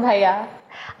আলাইকুম ভাইয়া।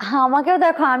 আমাকেও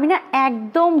দেখো, আমি না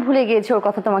একদম ভুলে গিয়েছি ওর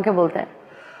কথা তোমাকে বলতে।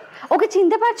 ওকে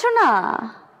চিনতে পারছো না?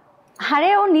 আরে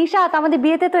ও নিশাত, আমাদের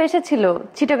বিয়েতে তো এসেছিল,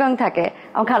 চিটাগাং থাকে,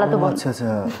 আমার খালাতো বোন। আচ্ছা আচ্ছা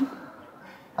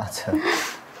আচ্ছা,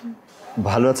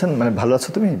 ভালো আছেন? মানে ভালো আছো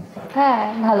তুমি? হ্যাঁ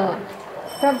ভালো,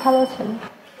 সব ভালো আছেন?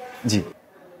 জি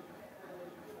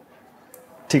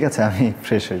ঠিক আছে, আমি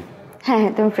ফ্রেশ হই। হ্যাঁ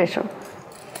হ্যাঁ, তুমি ফ্রেশ হও।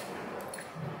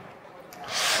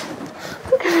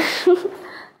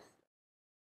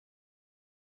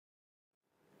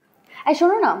 এই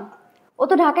শোনো না, ও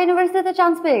তো ঢাকা ইউনিভার্সিটিতে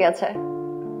চান্স পেয়ে গেছে,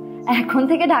 এখন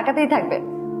থেকে ঢাকাতেই থাকবে।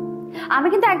 আমি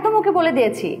কিন্তু একদম ওকে বলে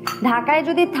দিয়েছি, ঢাকায়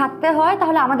যদি থাকতে হয়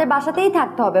তাহলে আমাদের বাসাতেই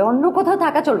থাকতে হবে, অন্য কোথাও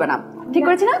থাকা চলবে না। ঠিক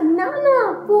করেছি না? না না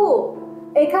আপু,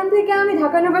 এখান থেকে আমি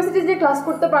ঢাকা ইউনিভার্সিটি যে ক্লাস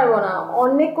করতে পারবো না,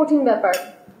 অনেক কঠিন ব্যাপার,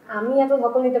 আমি এত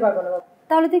ধকল নিতে পারবো না।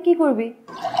 তাহলে তুই কি করবি?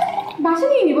 বাসা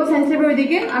নিয়ে নিবো সেন্সিটিভ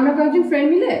ওইদিকে, আমরা কয়েকজন ফ্রেন্ড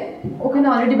মিলে ওখানে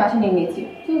অলরেডি বাসা নিয়ে নিয়েছি,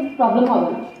 তো প্রবলেম হবে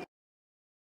না।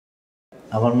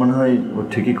 আমার মনে হয় ও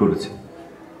ঠিকই করেছে,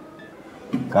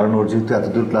 কারণ ওর যেহেতু এত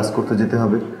দূর ক্লাস করতে যেতে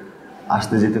হবে,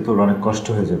 আসতে যেতে তোর অনেক কষ্ট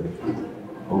হয়ে যাবে,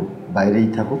 ও বাইরেই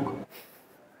থাকুক।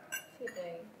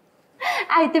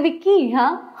 আই তুমি কি,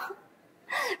 হ্যাঁ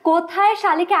কোথায়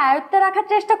শালিকে আয়ত্তে রাখার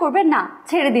চেষ্টা করবে না,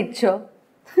 ছেড়ে দিচ্ছ।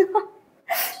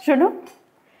 শোনো,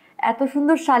 এত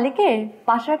সুন্দর শালিকে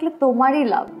পাশে রাখলে তোমারই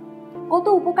লাভ, কত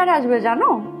উপকারে আসবে জানো।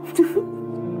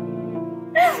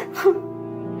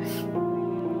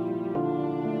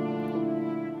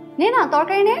 নে না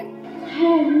তরকারি নে।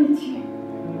 হ্যাঁ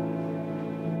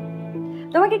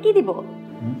তোমাকে কি দিব?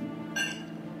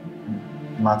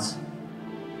 মাছ।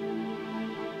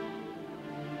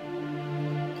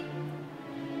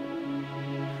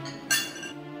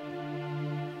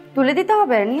 তুলে দিতে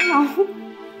হবে, নিয়ে নাও।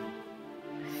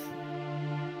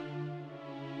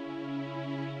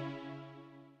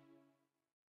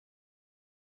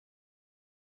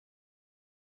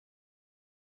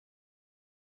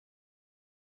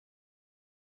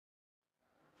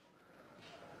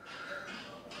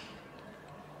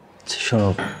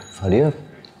 শোনো ফারিয়া,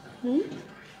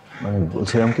 মানে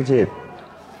বলছিলাম কি যে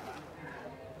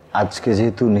আজকে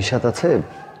যেহেতু নিশাত আছে,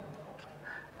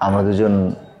 আমরা দুজন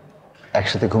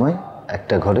একসাথে ঘুমাই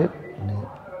একটা ঘরে।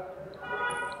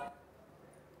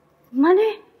 মানে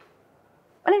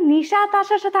মানে নিশাত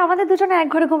আসার সাথে আমাদের দুজনে এক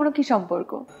ঘরে ঘুমানো কি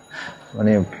সম্পর্ক?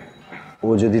 মানে ও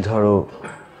যদি ধরো,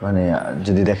 মানে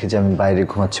যদি দেখে যে আমি বাইরে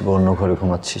ঘুমাচ্ছি বা অন্য ঘরে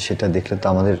ঘুমাচ্ছি, সেটা দেখলে তো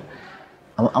আমাদের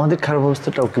খারাপ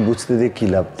অবস্থাটা ওকে বুঝতে দিয়ে কি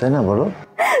লাভ, তাই না বলো?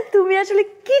 তুমি আসলে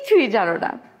কিছুই জানো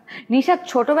না। নিশাত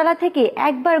ছোটবেলা থেকে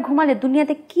একবার ঘুমালে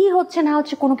দুনিয়াতে কি হচ্ছে না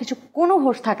হচ্ছে কোনো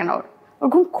হোশ থাকে না ওর। ওর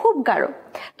ঘুম খুব গাঢ়।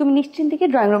 তুমি নিশ্চিন্তে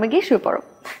গিয়ে ড্রয়িং রুমে গিয়ে শুয়ে পড়ো।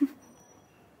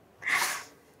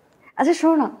 আচ্ছা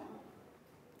শোনো না,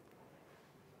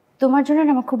 তোমার জন্য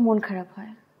না আমার খুব মন খারাপ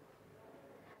হয়,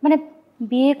 মানে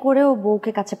বিয়ে করেও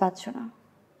বউকে কাছে পাচ্ছ না।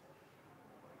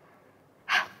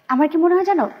 আমার কি মনে হয়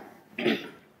জানো,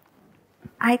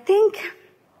 আই থিঙ্ক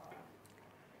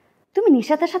তুমি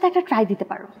নিশাতের সাথে একটা ট্রাই দিতে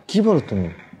পারো। কি বলো তুমি?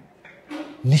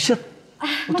 নিশাত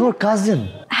তোমার কাজিন?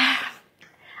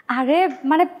 আরে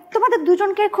মানে তোমাদের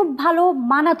দুজনকে খুব ভালো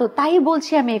মানাতো, তাই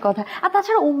বলছি আমি এই কথা। আর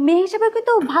তাছাড়া ও মেয়ে হিসেবে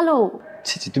কিন্তু ভালো।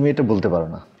 ছি, তুমি এটা বলতে পারো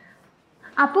না।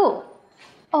 আপু,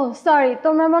 ও সরি,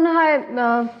 তোমরা মনে হয়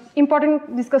ইম্পর্টেন্ট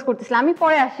ডিসকাস করতেছিলে, আমি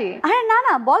পরে আসি। আরে না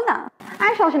না, বল না।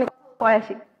 আরে সমস্যা নেই, পরে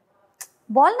আসি।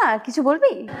 বল না, কিছু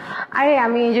বলবি? আরে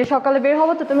আমি যে সকালে বের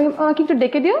হবো, তো তুমি আমাকে একটু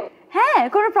ডেকে দিও। হ্যাঁ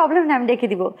কোনো প্রবলেম না, আমি ডেকে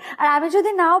দিব। আর আমি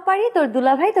যদি নাও পারি তোর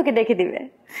দুলা ভাই তোকে ডেকে দিবে,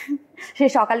 সে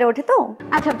সকালে ওঠে তো।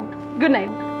 আচ্ছা, good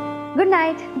night. Good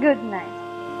night. Good night.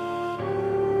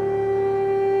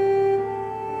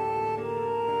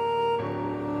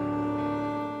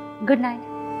 Good night.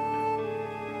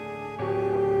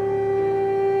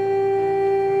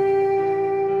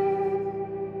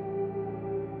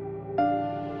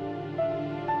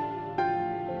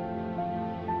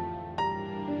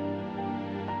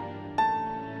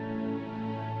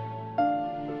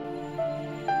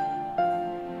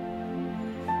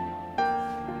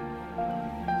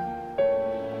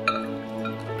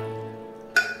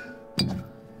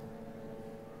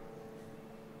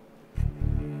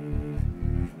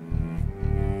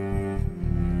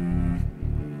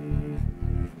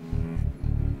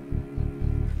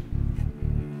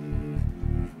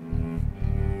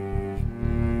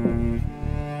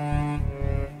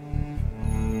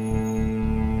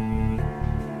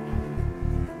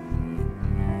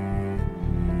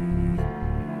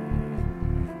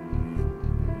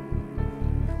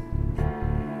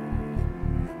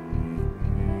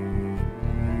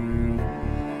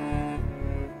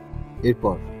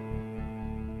 এরপর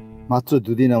মাত্র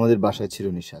 2 দিন আমাদের বাসায় ছিল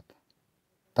নিশাত,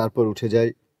 তারপর উঠে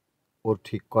যায় ওর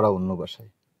ঠিক করা অন্য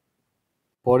বাসায়।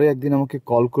 পরে একদিন আমাকে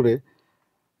কল করে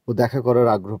ও দেখা করার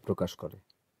আগ্রহ প্রকাশ করে,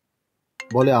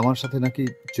 বলে আমার সাথে নাকি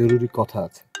জরুরি কথা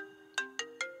আছে।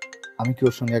 আমি কি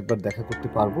ওর সঙ্গে একবার দেখা করতে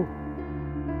পারবো?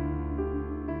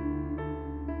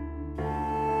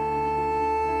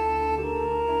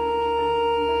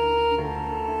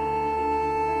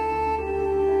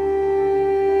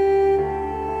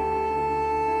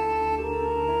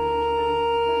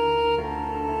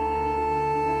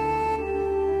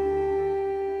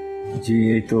 জি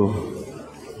এই তো,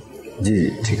 জি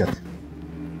ঠিক আছে।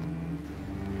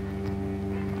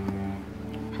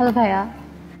 হ্যালো ভাইয়া,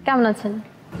 কেমন আছেন?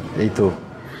 এই তো।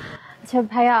 আচ্ছা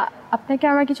ভাইয়া, আপনাকে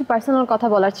আমার কিছু পার্সোনাল কথা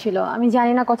বলার ছিল। আমি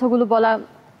জানি না কথাগুলো বলা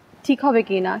ঠিক হবে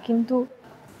কি না, কিন্তু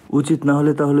উচিত না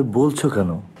হলে তাহলে বলছো কেন?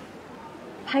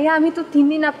 ভাইয়া আমি তো 3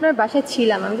 দিন আপনার বাসায়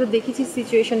ছিলাম, আমি তো দেখেছি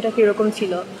সিচুয়েশনটা কীরকম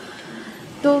ছিল।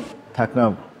 তো থাক না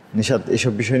নিশাত,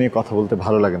 এসব বিষয় নিয়ে কথা বলতে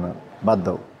ভালো লাগে না, বাদ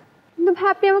দাও। কিন্তু ভাই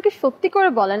আপনি আমাকে সত্যি করে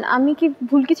বলেন, আমি কি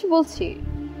ভুল কিছু বলছি?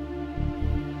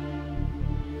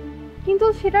 কিন্তু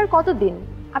সেটার কতদিন?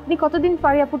 আপনি কতদিন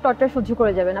ফারিয়াপুর টর্চার সহ্য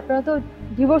করে যাবেন? আপনারা তো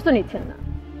ডিভোর্সও নিচ্ছেন না।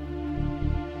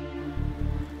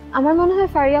 আমার মনে হয়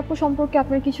ফারিয়াপুর সম্পর্কে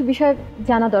আপনার কিছু বিষয়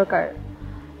জানা দরকার।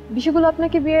 বিষয়গুলো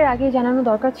আপনাকে বিয়ের আগে জানানো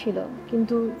দরকার ছিল,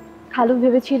 কিন্তু খালু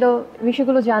ভেবেছিল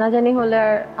বিষয়গুলো জানাজানি হলে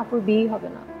আর আপুর বিয়ে হবে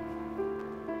না।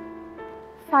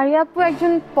 ফারিয়াপু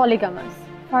একজন পলিগামাস।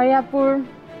 ফারিয়াপুর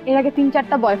এর আগে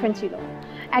 3-4টা বয়ফ্রেন্ড ছিল।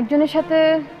 একজনের সাথে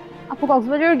আপু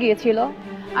কক্সবাজারও গিয়েছিল,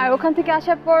 আর ওখান থেকে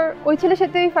আসার পর ওই ছেলের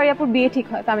সাথেই ফারিয়াপুর বিয়ে ঠিক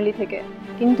হয় ফ্যামিলি থেকে,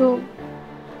 কিন্তু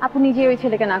আপু নিজেই ওই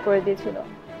ছেলেকে না করে দিয়েছিল।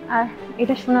 আর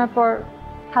এটা শোনার পর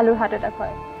খালুর হার্ট অ্যাটাক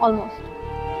হয় অলমোস্ট।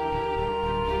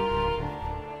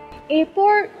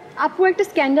 এরপর আপুর একটা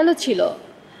স্ক্যান্ডালও ছিল,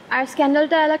 আর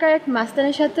স্ক্যান্ডালটা এলাকার এক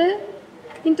মাস্তানের সাথে।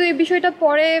 কিন্তু এই বিষয়টা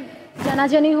পরে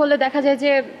জানাজানি হলে দেখা যায়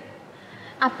যে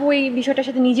আপু এই বিষয়টার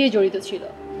সাথে নিজেই জড়িত ছিল।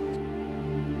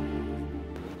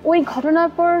 ওই ঘটনার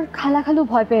পর খালু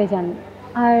ভয় পেয়ে যান,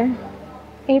 আর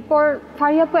এরপর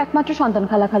ফারিয়াপু একমাত্র সন্তান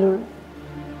খালুর।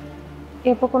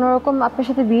 এরপর কোনো রকম আপনার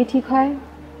সাথে বিয়ে ঠিক হয়,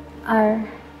 আর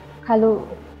খালু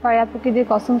ফারিয়াপুকে দিয়ে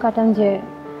কসম কাটান যে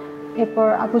এরপর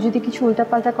আপু যদি কিছু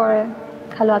উল্টাপাল্টা করে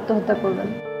খালু আত্মহত্যা করবেন।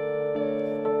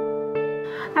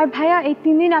 আর ভাইয়া এই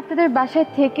 3 দিন আপনাদের বাসায়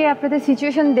থেকে আপনাদের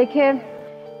সিচুয়েশন দেখে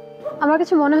আমার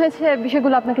কাছে মনে হয়েছে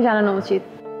বিষয়গুলো আপনাকে জানানো উচিত।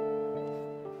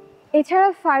 এছাড়া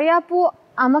ফারিয়া আপু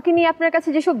আমাকে নিয়ে আপনার কাছে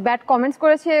যেসব ব্যাড কমেন্টস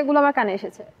করেছে এগুলো আমার কানে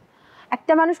এসেছে।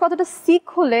 একটা মানুষ কতটা সিক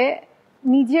হলে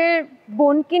নিজের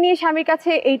বোনকে নিয়ে স্বামীর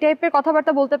কাছে এই টাইপের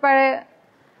কথাবার্তা বলতে পারে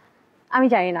আমি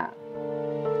জানি না।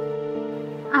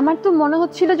 আমার তো মনে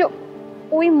হচ্ছিল যে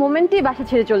ওই মোমেন্টেই বাসা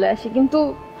ছেড়ে চলে আসি, কিন্তু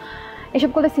এসব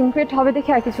করলে সিনক্রেট হবে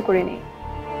দেখে আর কিছু করিনি।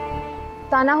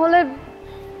 তা না হলে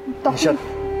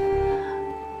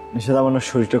নিশাত আমার না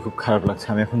শরীরটা খুব খারাপ লাগছে,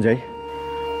 আমি এখন যাই।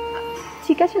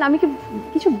 ঠিক আছে, আমি কি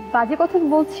কিছু বাজে কথা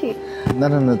বলছি? না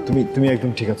না না, তুমি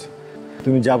একদম ঠিক আছে।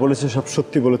 তুমি যা বলেছো সব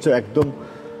সত্যি বলেছো একদম।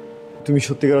 তুমি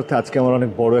সত্যিকার অর্থে আজকে আমার অনেক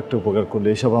বড় একটা উপকার করলে,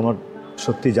 এসব আমার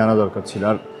সত্যি জানা দরকার ছিল।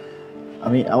 আর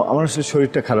আমার আসলে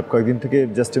শরীরটা খারাপ, কয়েকদিন থেকে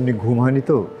জাস্ট এমনি ঘুম হয়নি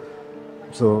তো।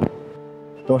 সো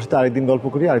তোমার সাথে আরেকদিন গল্প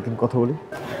করি, আরেকদিন কথা বলি।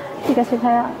 ঠিক আছে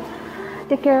ভাইয়া,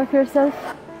 টেক কেয়ার অফ ইয়োরসেলফ।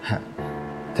 হ্যাঁ,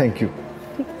 থ্যাংক ইউ।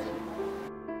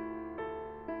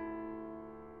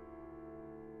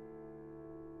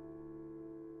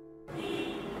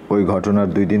 ওই ঘটনার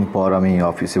 2 দিন পর আমি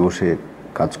অফিসে বসে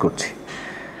কাজ করছি।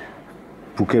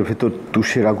 বুকের ভেতর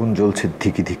তুষের আগুন জ্বলছে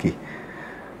ধিকি ধিকি।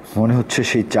 মনে হচ্ছে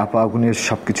সেই চাপা আগুনের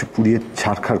সবকিছু পুড়িয়ে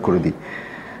ছারখার করে দিই,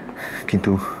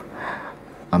 কিন্তু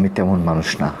আমি তেমন মানুষ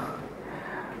না।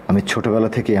 আমি ছোটবেলা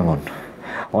থেকে এমন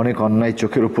অনেক অন্যায়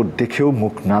চোখের উপর দেখেও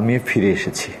মুখ নামিয়ে ফিরে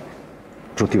এসেছি,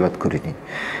 প্রতিবাদ করিনি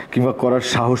কিংবা করার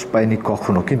সাহস পাইনি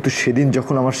কখনো। কিন্তু সেদিন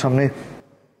যখন আমার সামনে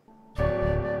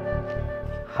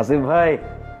হাসিফ ভাই,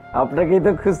 আপনাকেই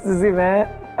তো খুঁজতেছি ম্যাম।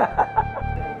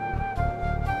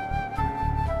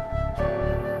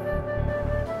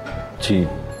 জি,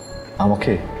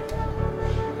 আমাকে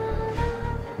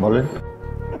বলেন।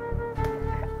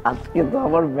 আজকে তো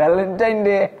আমার ভ্যালেন্টাইন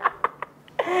ডে।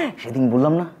 সেদিন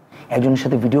বললাম না একজনের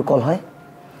সাথে ভিডিও কল হয়,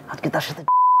 আজকে তার সাথে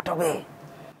হবে।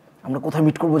 আমরা কোথায়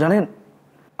মিট করবো জানেন?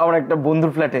 আমার একটা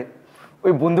বন্ধুর ফ্ল্যাটে।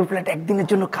 ওই বন্ধুর ফ্ল্যাট একদিনের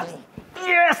জন্য খালি।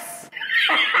 ইয়েস!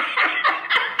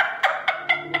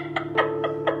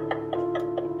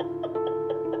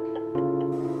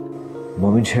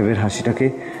 মমিন সাহেবের হাসিটাকে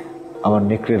আমার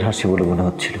নেকড়ের হাসি বলে মনে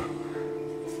হচ্ছিল।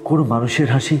 কোনো মানুষের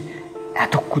হাসি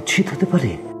এত কুৎসিত হতে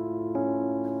পারে?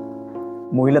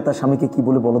 মহিলা তার স্বামীকে কি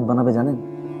বলে বলদ বানাবে জানেন?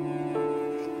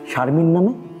 শারমিন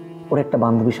নামে ওর একটা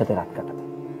বান্ধবীর সাথে রাত কাটাবে।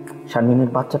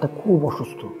 শারমিনের বাচ্চাটা খুব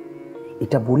অসুস্থ।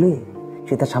 এটা বলে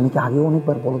সে তার স্বামীকে আগেও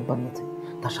অনেকবার বলদ বানিয়েছে।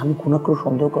 তার স্বামী খুনাক্র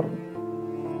সন্দেহ করেন।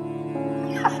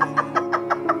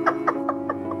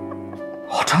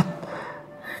 হঠাৎ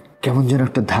কেমন যেন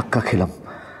একটা ধাক্কা খেলাম,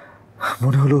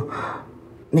 মনে হলো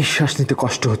নিঃশ্বাস নিতে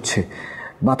কষ্ট হচ্ছে,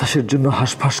 বাতাসের জন্য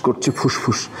হাঁসফাঁস করছে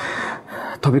ফুসফুস।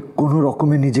 তবে কোনো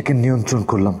রকমে নিজেকে নিয়ন্ত্রণ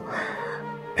করলাম,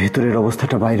 ভেতরের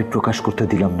অবস্থাটা বাইরে প্রকাশ করতে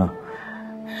দিলাম না।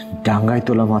 ডাঙ্গায়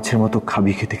তোলা মাছের মতো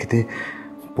খাবি খেতে খেতে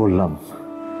পড়লাম।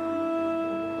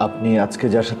 আপনি আজকে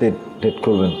যার সাথে ডেট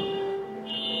করবেন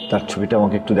তার ছবিটা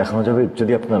আমাকে একটু দেখানো যাবে,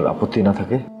 যদি আপনার আপত্তি না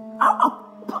থাকে?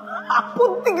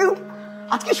 আপত্তি?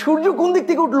 আজকে সূর্য কোন দিক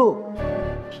থেকে উঠলো?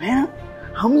 হ্যাঁ,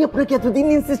 আমি আপনাকে এতদিন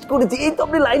ইনসিস্ট করেছি, এই তো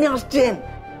আপনি লাইনে আসছেন।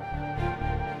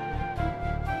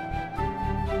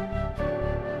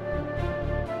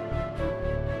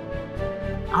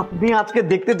 আপনি আজকে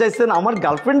দেখতে চাইছেন আমার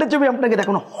গার্লফ্রেন্ডের ছবি, আপনাকে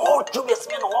দেখানো হট ছবি,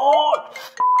 হট।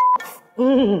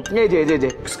 এই যে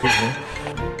এক্সকিউজ মি,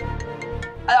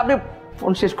 আপনি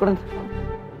ফোন শেষ করেন।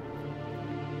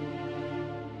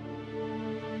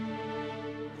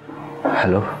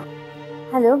 হ্যালো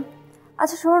হ্যালো,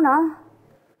 আচ্ছা শোনো না,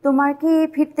 তোমার কি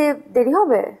ফিরতে দেরি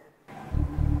হবে?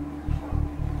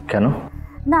 কেন?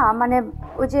 না মানে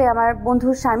ওই যে আমার বন্ধু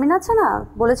শারমিন আছে না,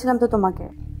 বলেছিলাম তো তোমাকে,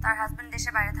 তার হাজবেন্ড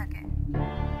দেশে বাইরে থাকে,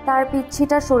 তার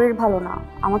পিচ্ছিটার শরীর ভালো না,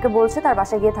 আমাকে বলছে তার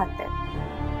বাসায় গিয়ে থাকতে।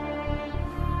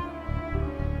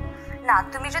 না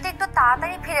তুমি যদি একটু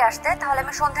তাড়াতাড়ি ফিরে আসতে তাহলে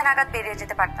আমি সন্ধ্যা নাগাদ বেরিয়ে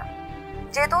যেতে পারতাম,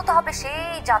 যেতেও তো হবে সেই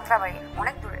যাত্রাবাড়ি,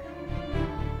 অনেক দূরে।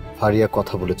 ফারিয়া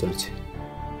কথা বলে চলেছে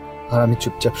আর আমি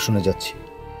চুপচাপ শুনে যাচ্ছি।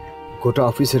 গোটা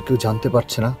অফিসের কেউ জানতে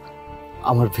পারছে না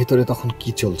আমার ভেতরে তখন কি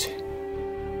চলছে।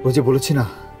 ওই যে বলেছি না,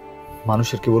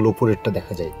 মানুষের কেবল উপরেরটা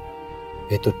দেখা যায়,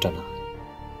 ভেতরটা না,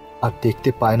 আর দেখতে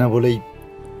পায় না বলেই।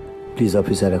 প্লিজ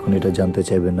অফিসার, এখন এটা জানতে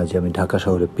চাইবেন না যে আমি ঢাকা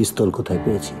শহরে পিস্তল কোথায়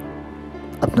পেয়েছি।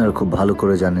 আপনারা খুব ভালো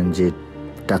করে জানেন যে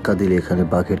টাকা দিলে এখানে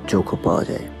বাঘের চোখও পাওয়া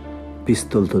যায়,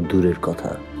 পিস্তল তো দূরের কথা।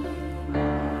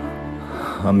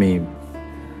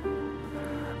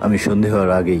 আমি সন্ধে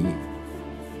হওয়ার আগেই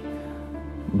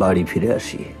বাড়ি ফিরে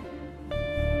আসি।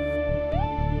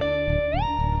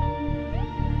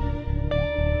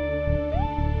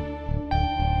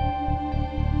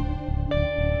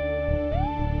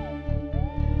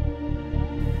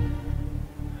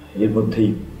 এর মধ্যেই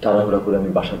তাড়াহুড়া করে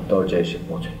আমি বাসার দরজায় এসে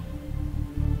পৌঁছাই।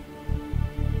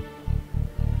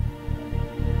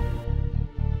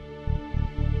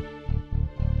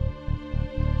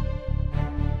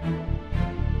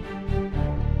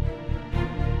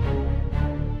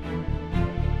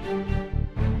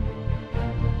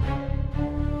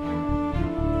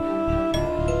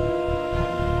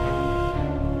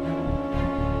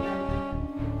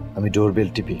 আমি ডোরবেল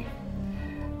টিপি।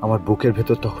 আমার বুকের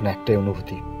ভেতর তখন একটাই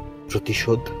অনুভূতি,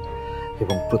 প্রতিশোধ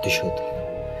এবং প্রতিশোধ।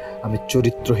 আমি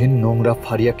চরিত্রহীন নোংরা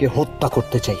ফারিয়াকে হত্যা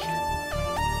করতে চাই।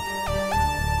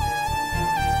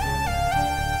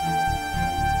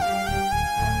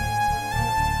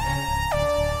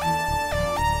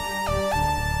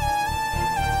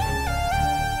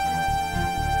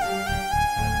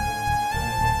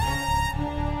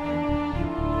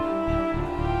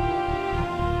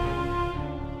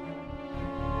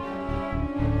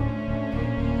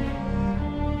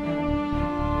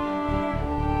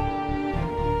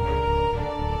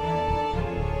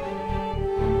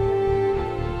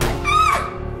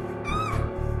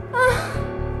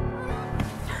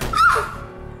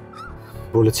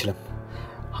 বলেছিলাম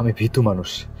আমি ভীতু মানুষ,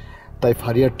 তাই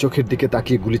ফারিয়ার চোখের দিকে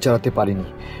তাকিয়ে গুলি চালাতে পারিনি।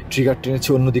 ট্রিগার টেনেছে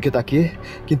অন্যদিকে তাকিয়ে,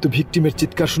 কিন্তু ভিকটিমের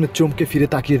চিৎকার শুনে চমকে ফিরে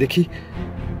তাকিয়ে দেখি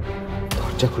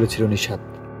দরজা খুলেছিল নিশাত।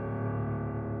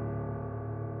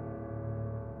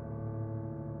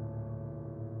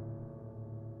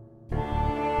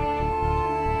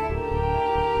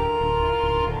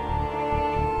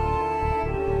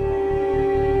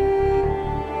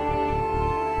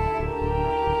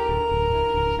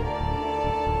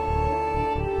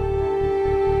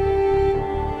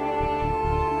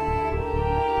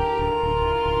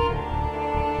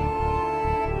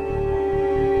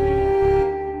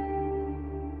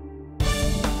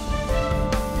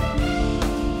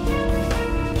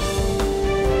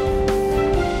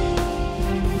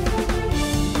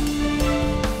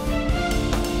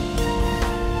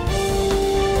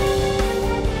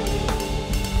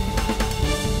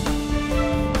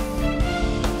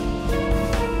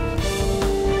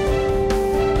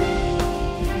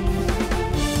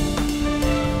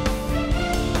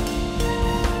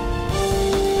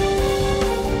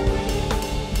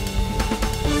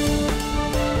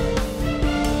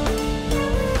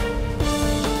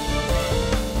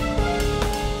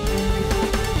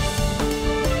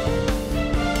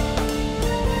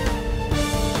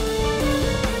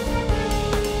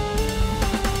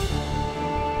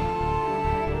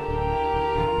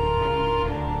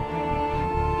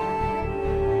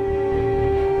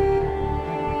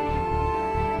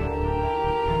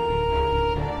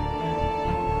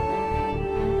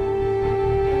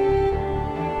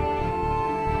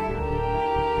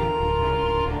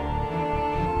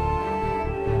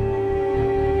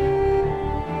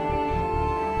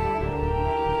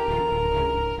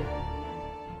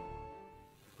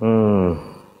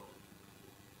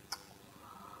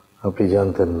 আপনি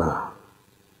জানতেন না।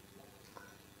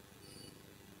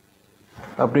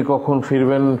 আপনি কখন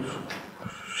ফিরবেন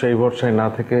সেই ভরসায় না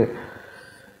থেকে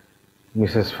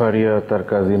মিসেস ফারিয়া তার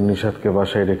কাজিন নিশাতকে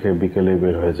বাসায় রেখে বিকেলে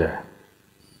বের হয়ে যায়।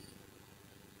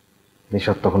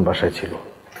 নিশাত তখন বাসায় ছিল।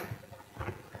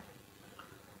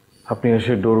 আপনি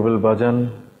এসে ডোরবেল বাজান,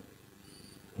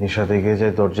 নিশাত এগিয়ে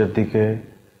যায় দরজার দিকে।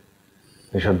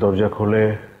 নিশাত দরজা খোলে,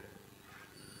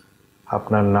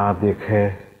 আপনার না দেখে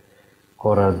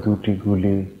করা 2টি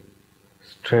গুলি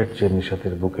স্ট্রেট যে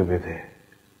নিশাতের বুকে বেঁধে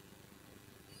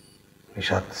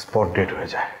নিশাত স্পট ডেড হয়ে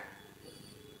যায়।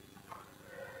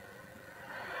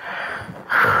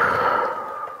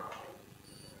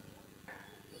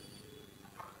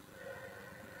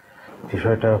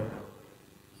 বিষয়টা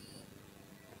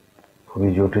খুবই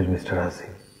জটিল মিস্টার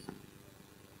হাসিব।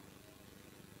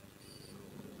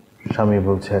 স্বামী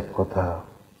বলছে এক কথা,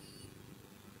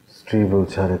 স্ত্রী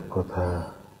বলছে আরেক কথা।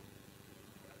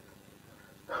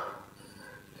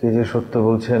 কি যে সত্য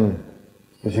বলছেন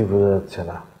কিছু বোঝা যাচ্ছে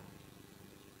না,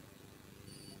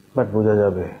 বাট বোঝা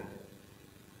যাবে।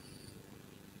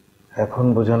 এখন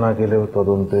বোঝা না গেলেও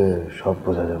তদন্তে সব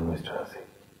বোঝা যাবে মিস্টার হাসিব।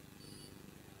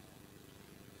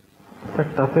 বাট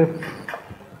তাতে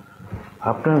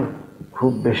আপনার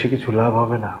খুব বেশি কিছু লাভ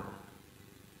হবে না।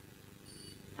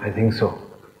 I think so.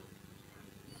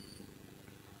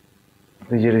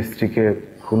 নিজের স্ত্রীকে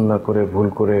খুন না করে ভুল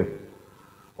করে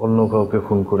অন্য কাউকে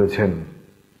খুন করেছেন,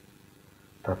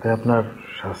 তাতে আপনার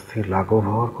শাস্তি লাঘব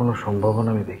হওয়ার কোনো সম্ভাবনা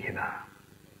আমি দেখি না।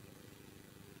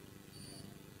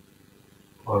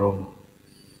 বরং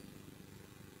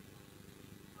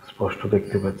স্পষ্ট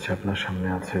দেখতে পাচ্ছি আপনার সামনে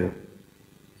আছে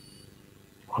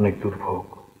অনেক দুর্ভোগ,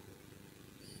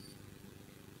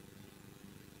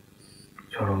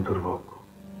 চরম দুর্ভোগ।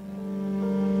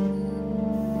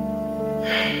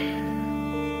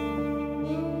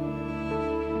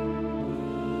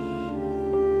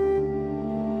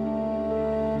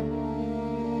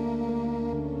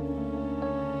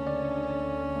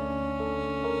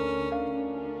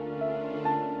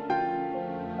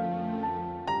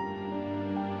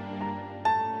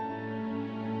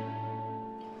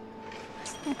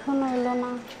 এখনো এলো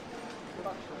না।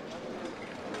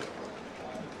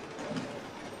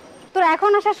 তোর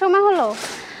এখন আসার সময় হলো?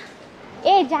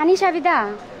 এই জানিস আবিদা,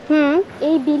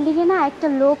 এই বিল্ডিং এ না একটা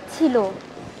লোক ছিল।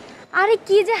 আরে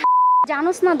কি যে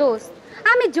জানোস না দোস্ত,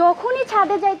 আমি যখনই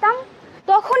ছাদে যাইতাম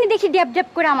তখনই দেখি ড্যাপ ড্যাপ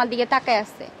করে আমার দিকে তাকায়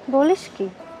আসছে। বলিস কি?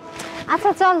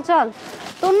 আচ্ছা চল চল,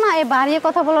 তোর না এই বাড়িয়ে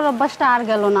কথা বলার অভ্যাসটা আর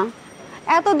গেল না।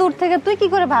 এত দূর থেকে তুই কি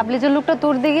করে ভাবলি যে লোকটা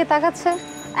তোর দিকে তাকাচ্ছে?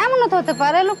 এমনও তো হতে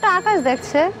পারে লোকটা আকাশ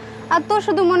দেখছে আর তোর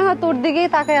শুধু মনে হয় তোর দিকেই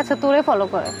তাকায় আছে, তোরে ফলো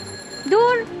করে।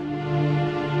 দূর।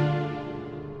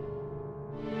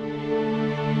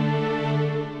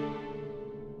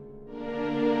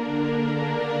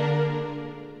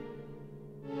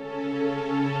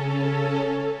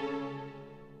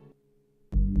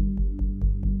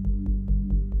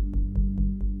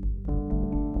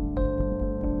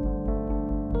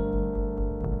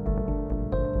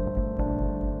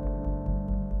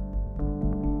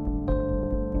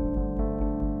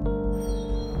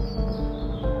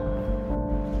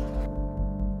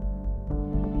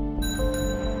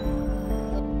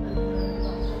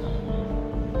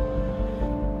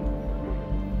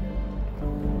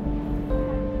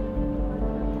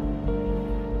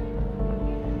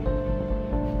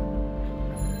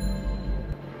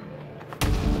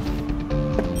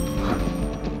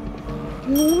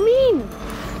 মুমিন,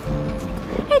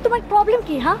 এই তোমার প্রবলেম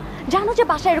কি? হ্যাঁ, জানো যে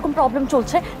বাসায় এরকম প্রবলেম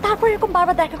চলছে, তারপর এরকম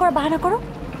বারবার দেখা করা বাহানা করো।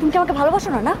 তুমি কি আমাকে ভালোবাসো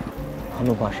না? না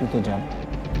ভালোবাসি তো জান,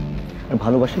 আর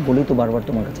ভালোবাসি বলেই তো বারবার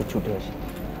তোমার কাছে ছুটে আসি।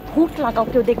 হুট লাগাও,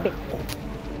 কেউ দেখবে।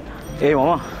 এই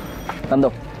মামা দাম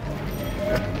দাও।